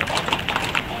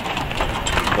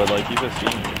 But like he's a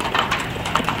senior.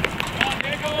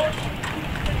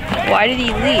 Why did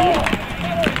he leave?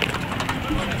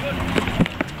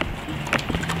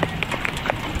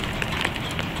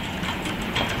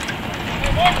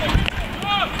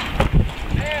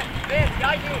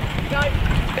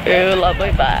 Ooh,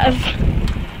 lovely pass.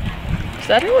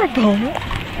 that a Rabona?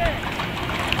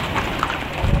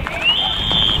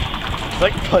 It's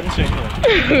like punching him.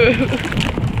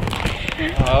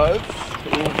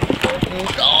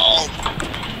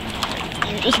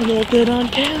 You just milked it on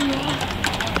camera.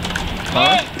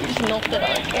 Huh? You just milked it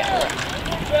on camera.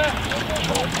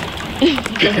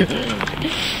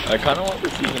 I kind of want the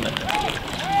season to end.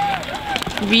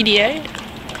 VDA?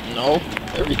 No,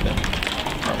 everything.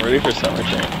 I'm ready for summer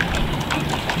camp.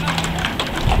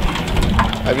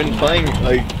 I've been playing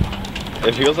like,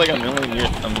 it feels like a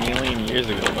million years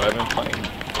ago, but I've been playing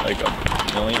like a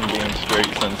million games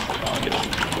straight since August.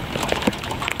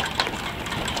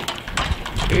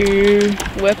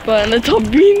 Wepa and the top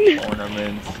bean.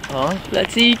 Ornaments. Huh?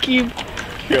 Let's see, keep.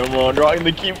 Come on, drawing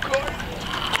the keep card.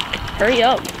 Hurry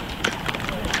up.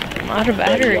 I'm out of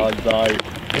battery.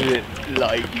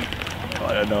 Like,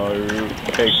 I don't know,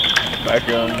 pick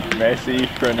Beckham, Messi,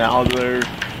 Ronaldo.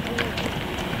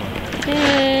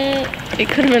 It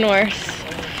could have been worse.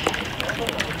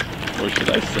 What should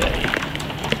I say?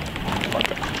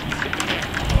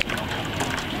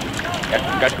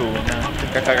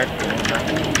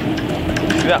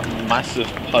 See that massive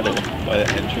puddle by the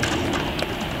entrance?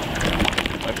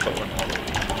 My foot went all the way.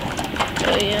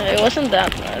 Oh yeah, it wasn't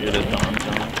that bad. It is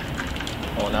downtown.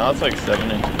 Oh, now it's like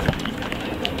 7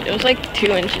 inches. It was like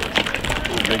 2 inches.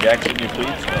 Big X in your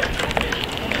cleats though.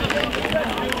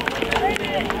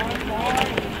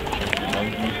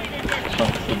 Monkey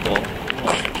chunks of ball.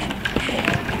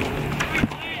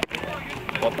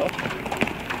 What the?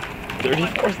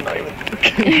 34 is not even.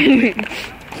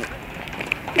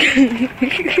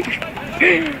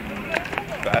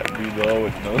 Fat dude though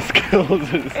with no skills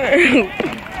is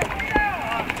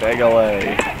beg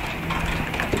away.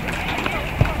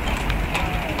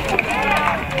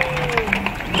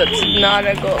 That's not a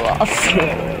goal loss.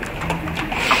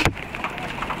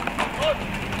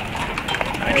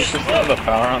 90% of the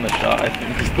power on the shot, I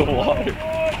think, is the water.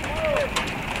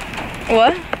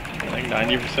 What? I think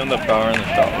 90% of the power on the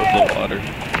shot was the water.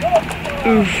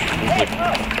 Oof.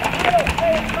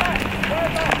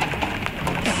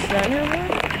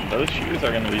 Those shoes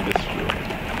are gonna be destroyed.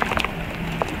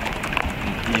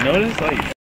 You notice, like,